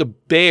 that eat the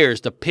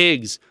bears, the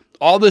pigs,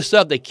 all this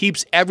stuff that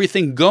keeps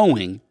everything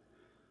going.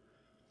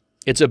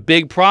 It's a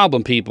big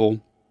problem,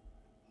 people.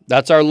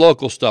 That's our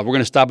local stuff. We're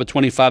going to stop at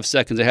 25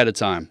 seconds ahead of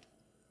time.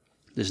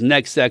 This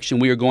next section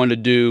we're going to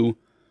do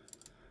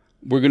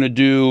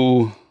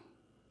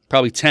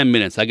probably 10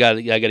 minutes. I got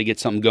to get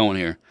something going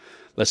here.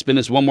 Let's spin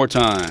this one more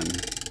time.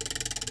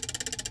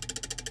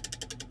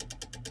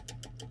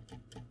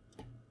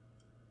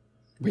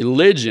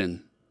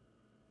 Religion.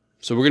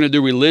 So we're going to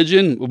do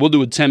religion. We'll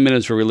do it 10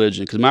 minutes for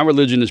religion because my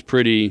religion is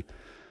pretty...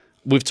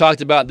 We've talked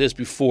about this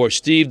before.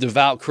 Steve,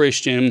 devout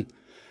Christian,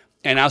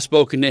 and I've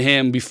spoken to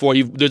him before.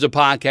 There's a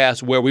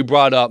podcast where we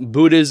brought up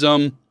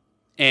Buddhism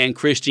and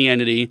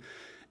Christianity,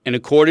 and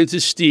according to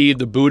Steve,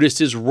 the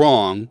Buddhist is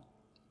wrong.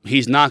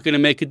 He's not going to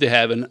make it to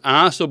heaven.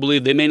 I also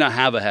believe they may not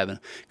have a heaven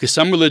because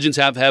some religions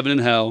have heaven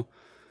and hell.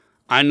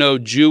 I know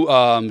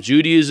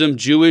Judaism,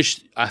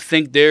 Jewish. I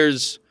think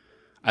there's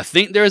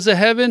a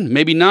heaven.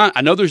 Maybe not.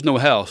 I know there's no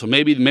hell. So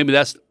maybe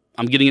that's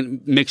I'm getting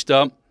it mixed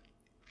up.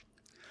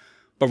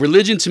 But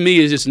religion to me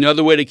is just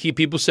another way to keep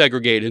people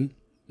segregated,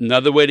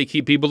 another way to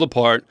keep people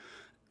apart,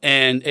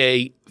 and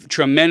a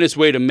tremendous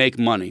way to make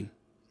money.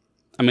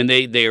 I mean,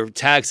 they are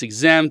tax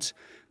exempt.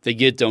 They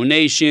get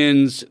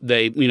donations.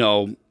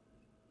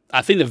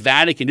 I think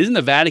doesn't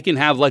the Vatican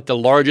have like the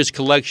largest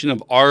collection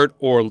of art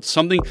or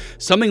something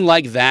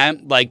like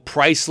that, like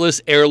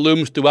priceless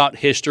heirlooms throughout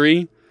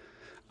history?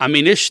 I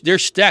mean, they're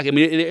stacked. I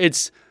mean,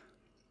 it's,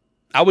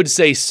 I would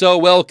say, so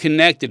well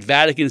connected.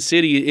 Vatican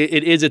City,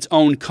 it is its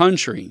own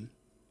country.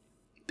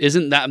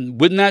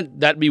 Wouldn't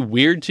that be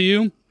weird to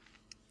you?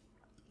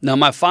 Now,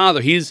 my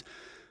father, he's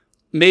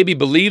maybe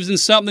believes in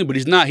something, but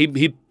he's not.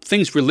 He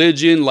thinks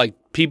religion, like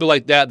people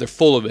like that, they're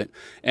full of it.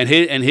 And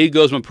he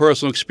goes from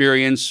personal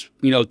experience,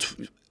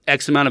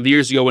 X amount of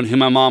years ago when him and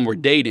my mom were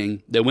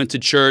dating, they went to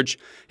church,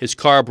 his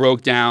car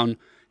broke down.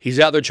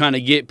 He's out there trying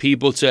to get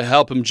people to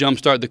help him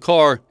jumpstart the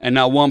car, and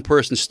not one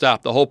person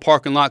stopped. The whole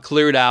parking lot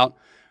cleared out,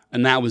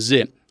 and that was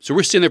it. So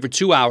we're sitting there for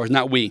 2 hours,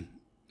 not we,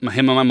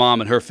 him and my mom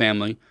and her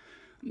family.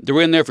 They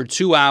were in there for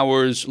 2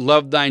 hours,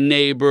 love thy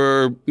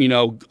neighbor,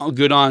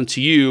 good on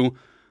to you.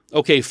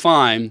 Okay,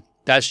 fine.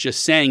 That's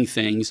just saying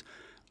things.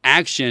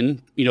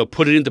 Action,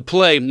 put it into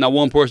play. Not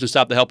one person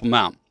stopped to help them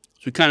out.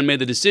 So we kind of made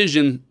the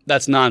decision,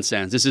 that's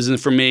nonsense. This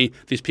isn't for me.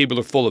 These people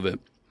are full of it.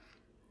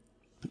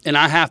 And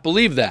I half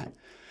believe that.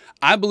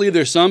 I believe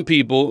there's some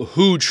people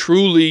who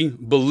truly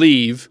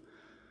believe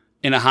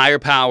in a higher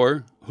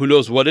power, who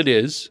knows what it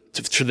is.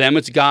 To them,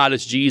 it's God,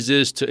 it's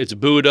Jesus, it's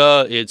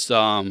Buddha, it's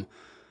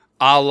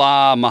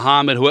Allah,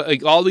 Muhammad,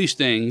 all these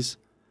things,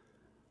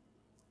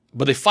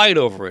 but they fight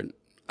over it.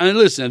 And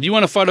listen, if you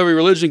want to fight over your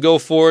religion, go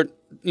for it.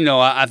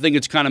 I think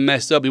it's kind of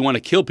messed up. You want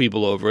to kill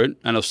people over it.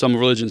 I know some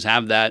religions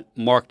have that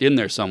marked in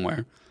there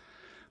somewhere,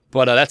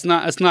 but that's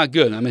not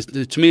good. I mean,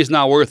 to me, it's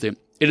not worth it.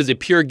 It is a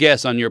pure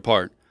guess on your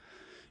part.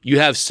 You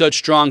have such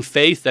strong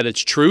faith that it's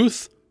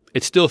truth.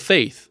 It's still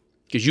faith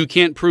because you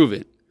can't prove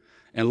it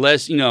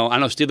unless I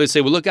know Steve. They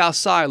say, well, look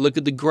outside, look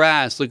at the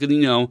grass, look at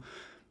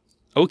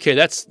Okay,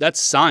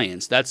 that's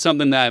science. That's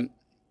something that,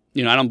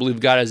 I don't believe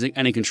God has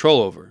any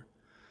control over.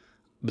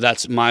 But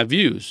that's my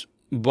views.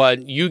 But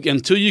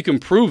until you can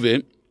prove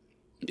it,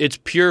 it's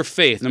pure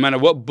faith. No matter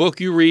what book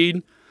you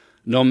read,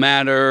 no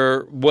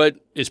matter what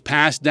is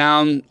passed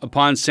down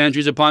upon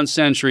centuries,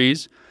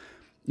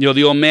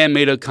 the old man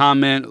made a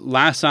comment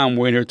last time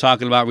we were here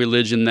talking about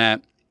religion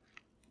that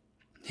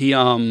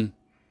the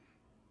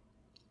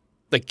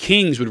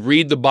kings would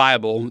read the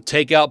Bible,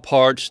 take out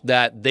parts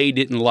that they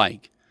didn't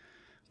like.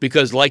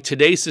 Because like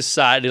today's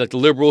society, like the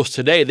liberals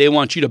today, they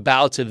want you to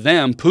bow to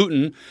them.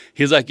 Putin,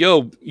 he's like,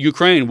 yo,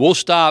 Ukraine, we'll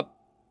stop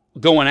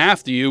going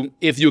after you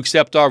if you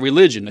accept our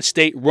religion, a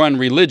state-run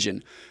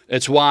religion.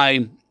 That's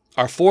why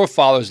our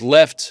forefathers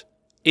left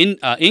in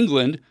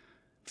England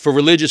for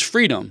religious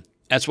freedom.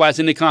 That's why it's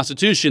in the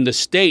Constitution. The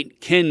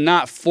state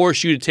cannot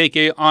force you to take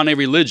on a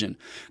religion.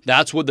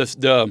 That's what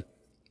the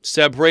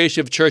separation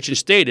of church and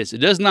state is. It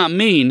does not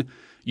mean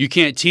you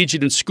can't teach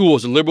it in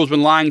schools. The liberals have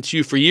been lying to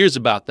you for years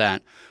about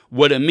that.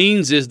 What it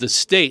means is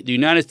the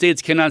United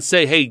States cannot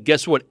say, hey,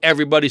 guess what?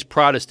 Everybody's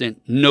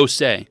Protestant. No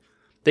say.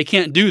 They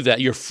can't do that.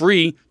 You're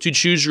free to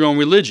choose your own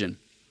religion.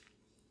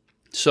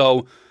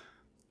 So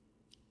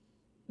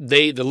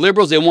the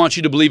liberals, they want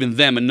you to believe in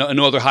them and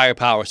no other higher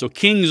power. So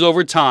kings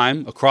over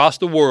time, across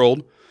the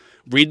world,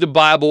 read the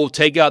Bible,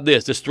 take out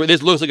this. This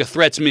looks like a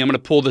threat to me. I'm going to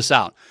pull this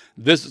out.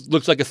 This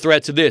looks like a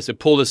threat to this, and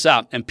pull this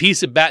out, and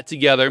piece it back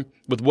together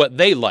with what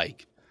they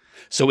like.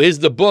 So is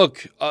the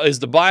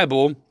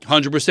Bible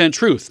 100%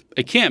 truth?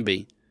 It can't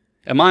be.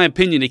 In my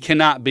opinion, it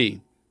cannot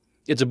be.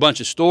 It's a bunch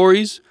of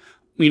stories,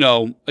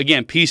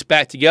 again, pieced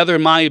back together,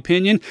 in my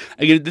opinion.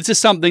 Again, this is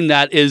something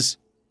that is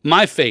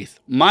my faith,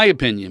 my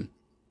opinion.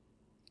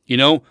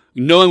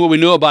 Knowing what we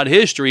know about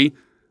history,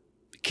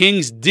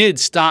 kings did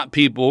stop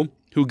people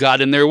who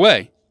got in their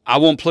way. I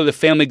won't play the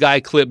Family Guy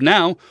clip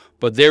now,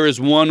 but there is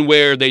one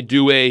where they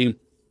do a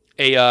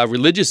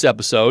religious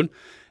episode,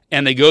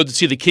 and they go to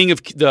see the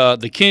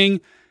king.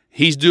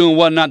 He's doing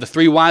whatnot. The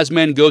three wise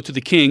men go to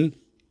the king,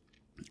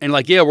 and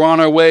we're on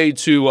our way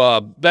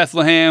to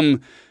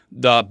Bethlehem.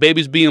 The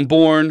baby's being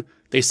born.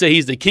 They say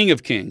he's the King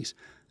of Kings,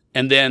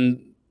 and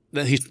then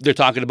they're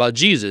talking about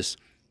Jesus,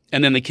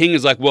 and then the king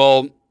is like,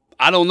 well,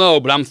 I don't know,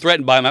 but I'm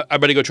threatened by him. I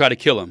better go try to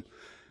kill him.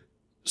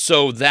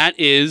 So that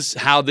is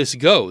how this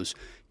goes.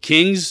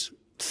 Kings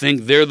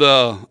think they're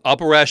the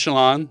upper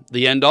echelon,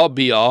 the end-all,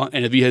 be-all,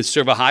 and if you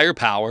serve a higher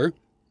power,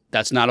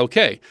 that's not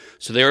okay.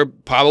 So there are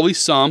probably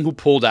some who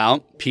pulled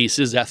out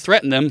pieces that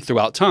threatened them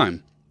throughout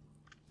time.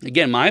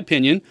 Again, my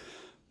opinion.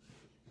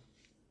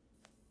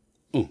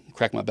 Ooh,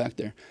 crack my back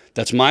there.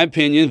 That's my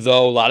opinion,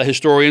 though a lot of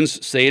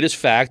historians say it is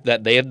fact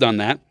that they have done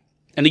that.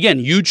 And again,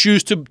 you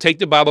choose to take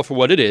the Bible for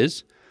what it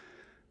is.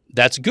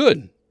 That's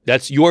good.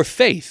 That's your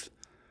faith.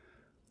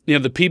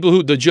 The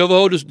people the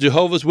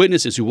Jehovah's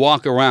Witnesses who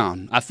walk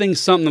around. I think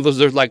something of those,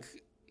 there's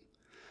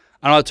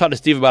I talked to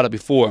Steve about it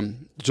before.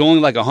 There's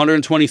only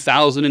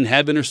 120,000 in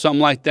heaven or something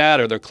like that,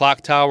 or their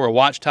clock tower or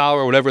watchtower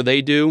or whatever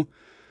they do.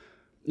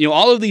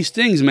 All of these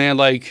things, man,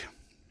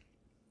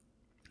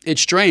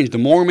 it's strange. The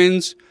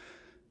Mormons,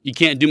 you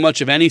can't do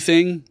much of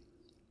anything.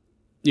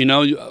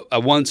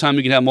 At one time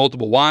you can have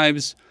multiple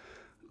wives.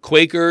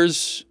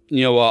 Quakers,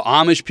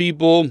 Amish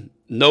people,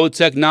 no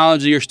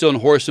technology, you're still in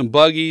horse and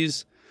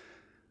buggies.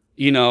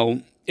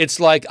 It's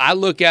I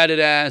look at it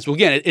as, well,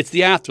 again, it's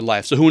the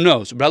afterlife, so who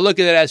knows? But I look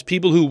at it as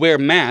people who wear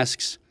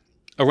masks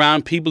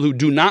around people who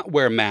do not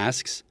wear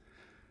masks.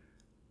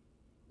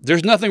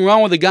 There's nothing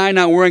wrong with a guy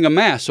not wearing a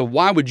mask, so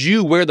why would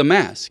you wear the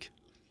mask?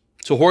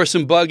 So horse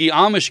and buggy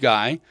Amish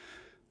guy,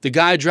 the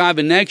guy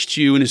driving next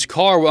to you in his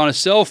car on a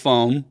cell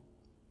phone,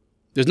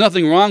 there's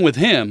nothing wrong with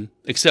him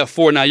except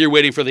for now you're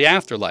waiting for the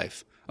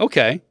afterlife.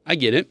 Okay, I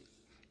get it.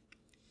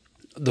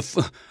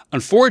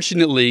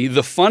 Unfortunately,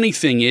 the funny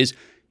thing is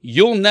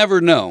you'll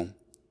never know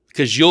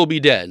because you'll be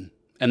dead,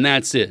 and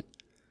that's it.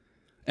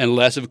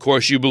 Unless, of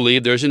course, you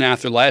believe there's an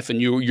afterlife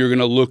and you're going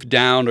to look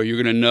down or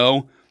you're going to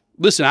know.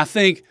 Listen, I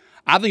think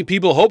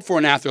people hope for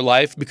an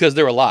afterlife because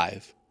they're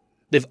alive.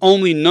 They've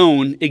only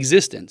known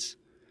existence.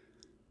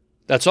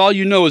 That's all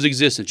you know is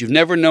existence. You've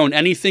never known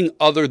anything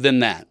other than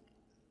that.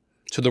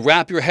 So to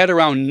wrap your head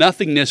around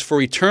nothingness for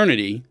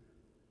eternity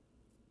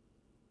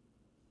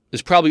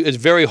is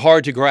very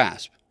hard to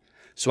grasp.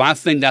 So I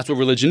think that's what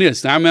religion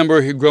is. Now, I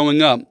remember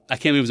growing up, I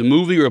can't remember if it was a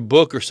movie or a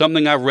book or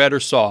something I read or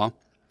saw.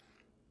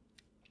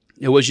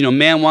 It was,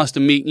 man wants to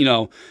meet,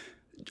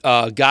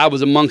 God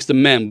was amongst the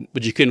men,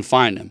 but you couldn't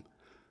find him.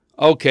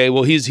 Okay,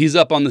 well, he's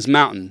up on this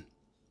mountain.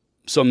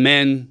 So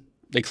men,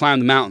 they climb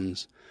the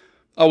mountains.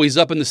 Oh, he's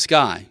up in the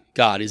sky.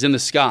 God, he's in the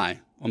sky.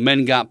 Well,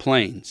 men got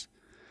planes.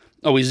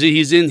 Oh,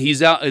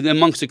 he's out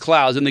amongst the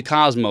clouds in the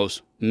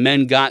cosmos.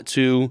 Men got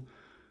to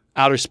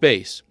outer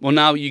space. Well,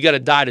 now you got to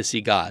die to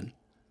see God.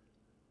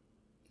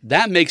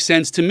 That makes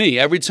sense to me.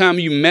 Every time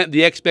you met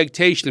the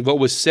expectation of what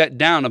was set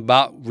down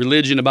about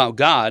religion, about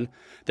God,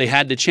 they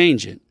had to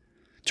change it.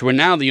 To where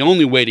now the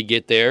only way to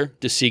get there,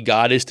 to see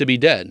God, is to be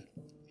dead.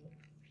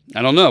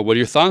 I don't know. What are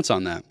your thoughts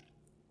on that?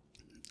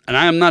 And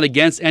I am not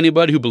against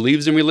anybody who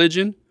believes in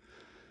religion.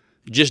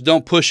 Just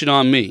don't push it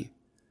on me.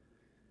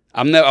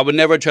 I would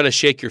never try to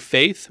shake your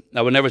faith.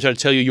 I would never try to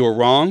tell you you're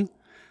wrong.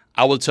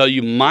 I will tell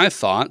you my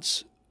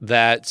thoughts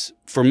that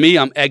for me,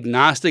 I'm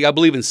agnostic. I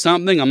believe in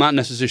something. I'm not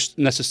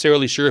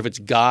necessarily sure if it's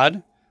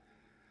God.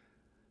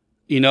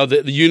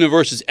 The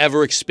universe is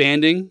ever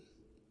expanding,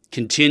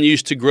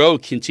 continues to grow,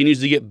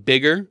 continues to get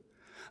bigger.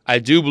 I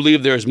do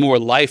believe there's more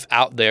life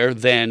out there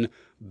than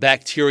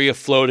bacteria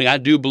floating. I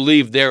do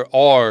believe there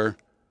are,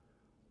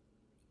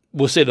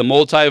 we'll say the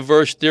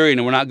multiverse theory,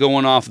 and we're not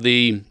going off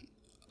the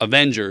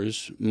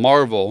Avengers,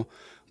 Marvel,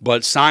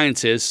 but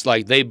scientists,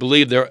 they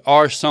believe there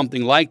are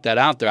something like that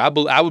out there.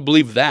 I would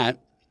believe that.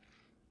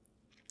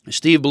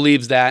 Steve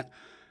believes that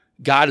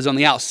God is on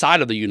the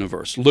outside of the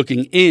universe,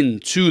 looking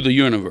into the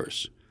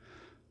universe.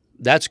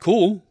 That's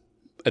cool.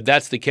 If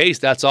that's the case,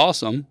 that's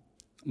awesome.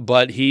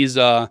 But he's,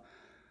 would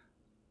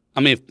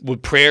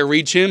prayer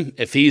reach him?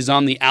 If he's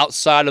on the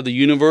outside of the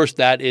universe,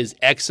 that is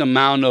X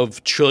amount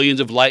of trillions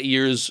of light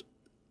years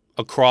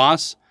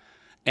across,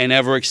 and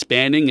ever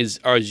expanding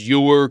as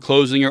you were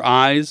closing your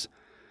eyes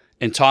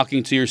and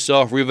talking to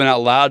yourself or even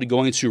out loud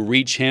going to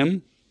reach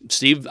him?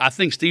 I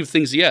think Steve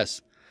thinks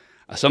yes.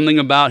 Something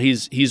about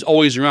he's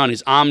always around.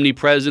 He's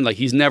omnipresent. Like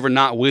he's never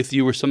not with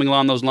you or something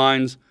along those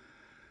lines.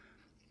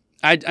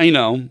 I've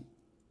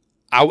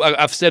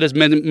said this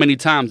many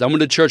times. I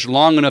went to church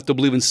long enough to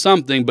believe in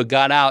something, but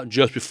got out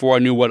just before I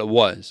knew what it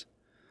was.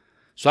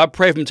 So I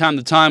pray from time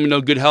to time,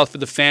 good health for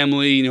the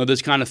family,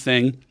 this kind of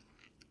thing.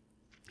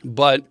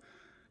 But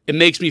it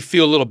makes me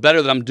feel a little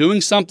better that I'm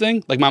doing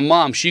something. Like my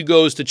mom, she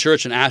goes to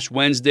church on Ash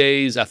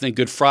Wednesdays, I think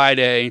Good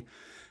Friday,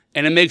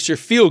 and it makes her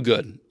feel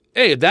good.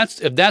 Hey, if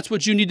that's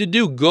what you need to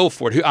do, go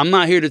for it. I'm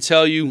not here to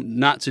tell you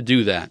not to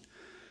do that.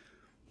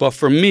 But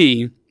for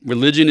me,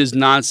 religion is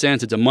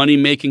nonsense. It's a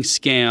money-making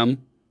scam.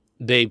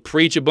 They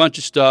preach a bunch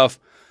of stuff,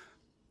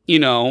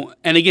 and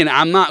again,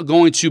 I'm not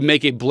going to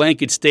make a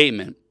blanket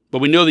statement, but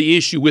we know the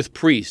issue with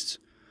priests.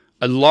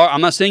 I'm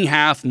not saying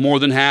half, more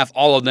than half,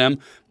 all of them.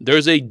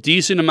 There's a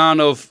decent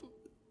amount of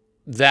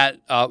that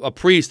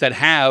priests that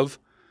have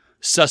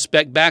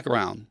suspect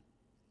background.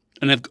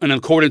 And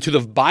according to the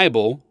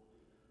Bible,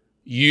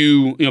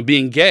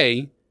 being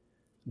gay,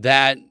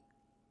 that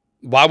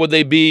why would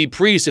they be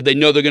priests if they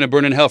know they're going to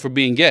burn in hell for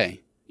being gay?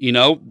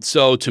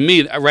 So to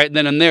me, right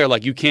then and there,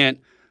 like you can't,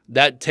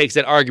 that takes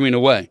that argument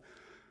away.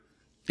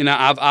 And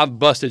I've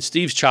busted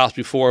Steve's chops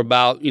before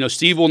about,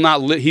 Steve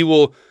will he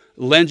will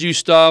lend you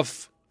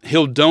stuff.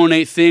 He'll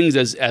donate things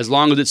as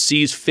long as it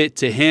sees fit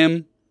to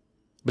him.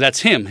 But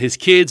that's him, his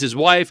kids, his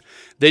wife.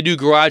 They do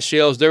garage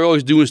sales. They're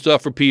always doing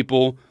stuff for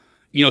people.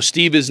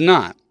 Steve is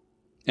not.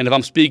 And if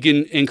I'm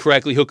speaking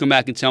incorrectly, he'll come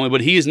back and tell me.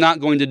 But he is not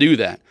going to do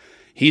that.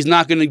 He's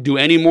not going to do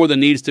any more than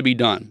needs to be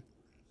done.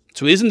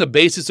 So isn't the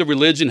basis of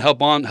religion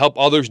help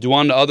others, do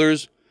unto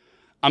others?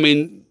 I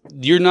mean,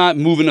 you're not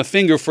moving a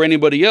finger for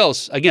anybody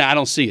else. Again, I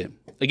don't see it.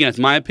 Again, it's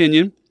my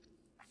opinion.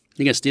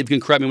 Again, Steve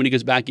can correct me when he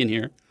gets back in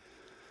here.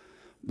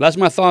 That's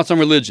my thoughts on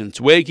religion. It's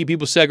a way to keep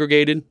people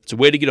segregated. It's a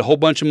way to get a whole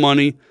bunch of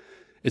money.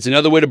 It's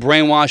another way to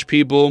brainwash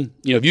people.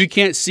 If you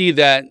can't see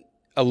that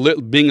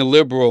being a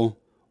liberal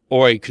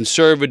or a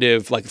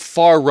conservative, like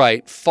far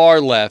right,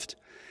 far left,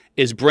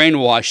 is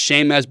brainwashed,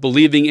 same as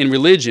believing in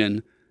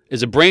religion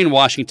is a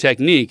brainwashing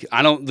technique.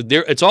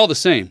 It's all the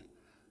same.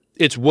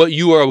 It's what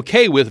you are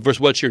okay with versus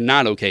what you're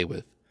not okay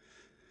with.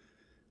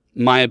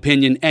 My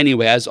opinion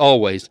anyway, as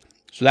always.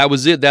 So that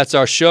was it. That's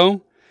our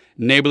show.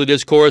 Neighborly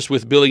Discourse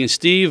with Billy and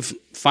Steve.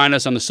 Find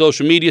us on the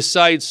social media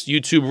sites,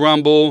 YouTube,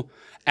 Rumble,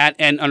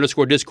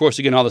 @N_discourse.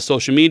 Again, all the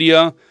social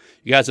media.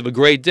 You guys have a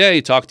great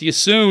day. Talk to you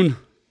soon.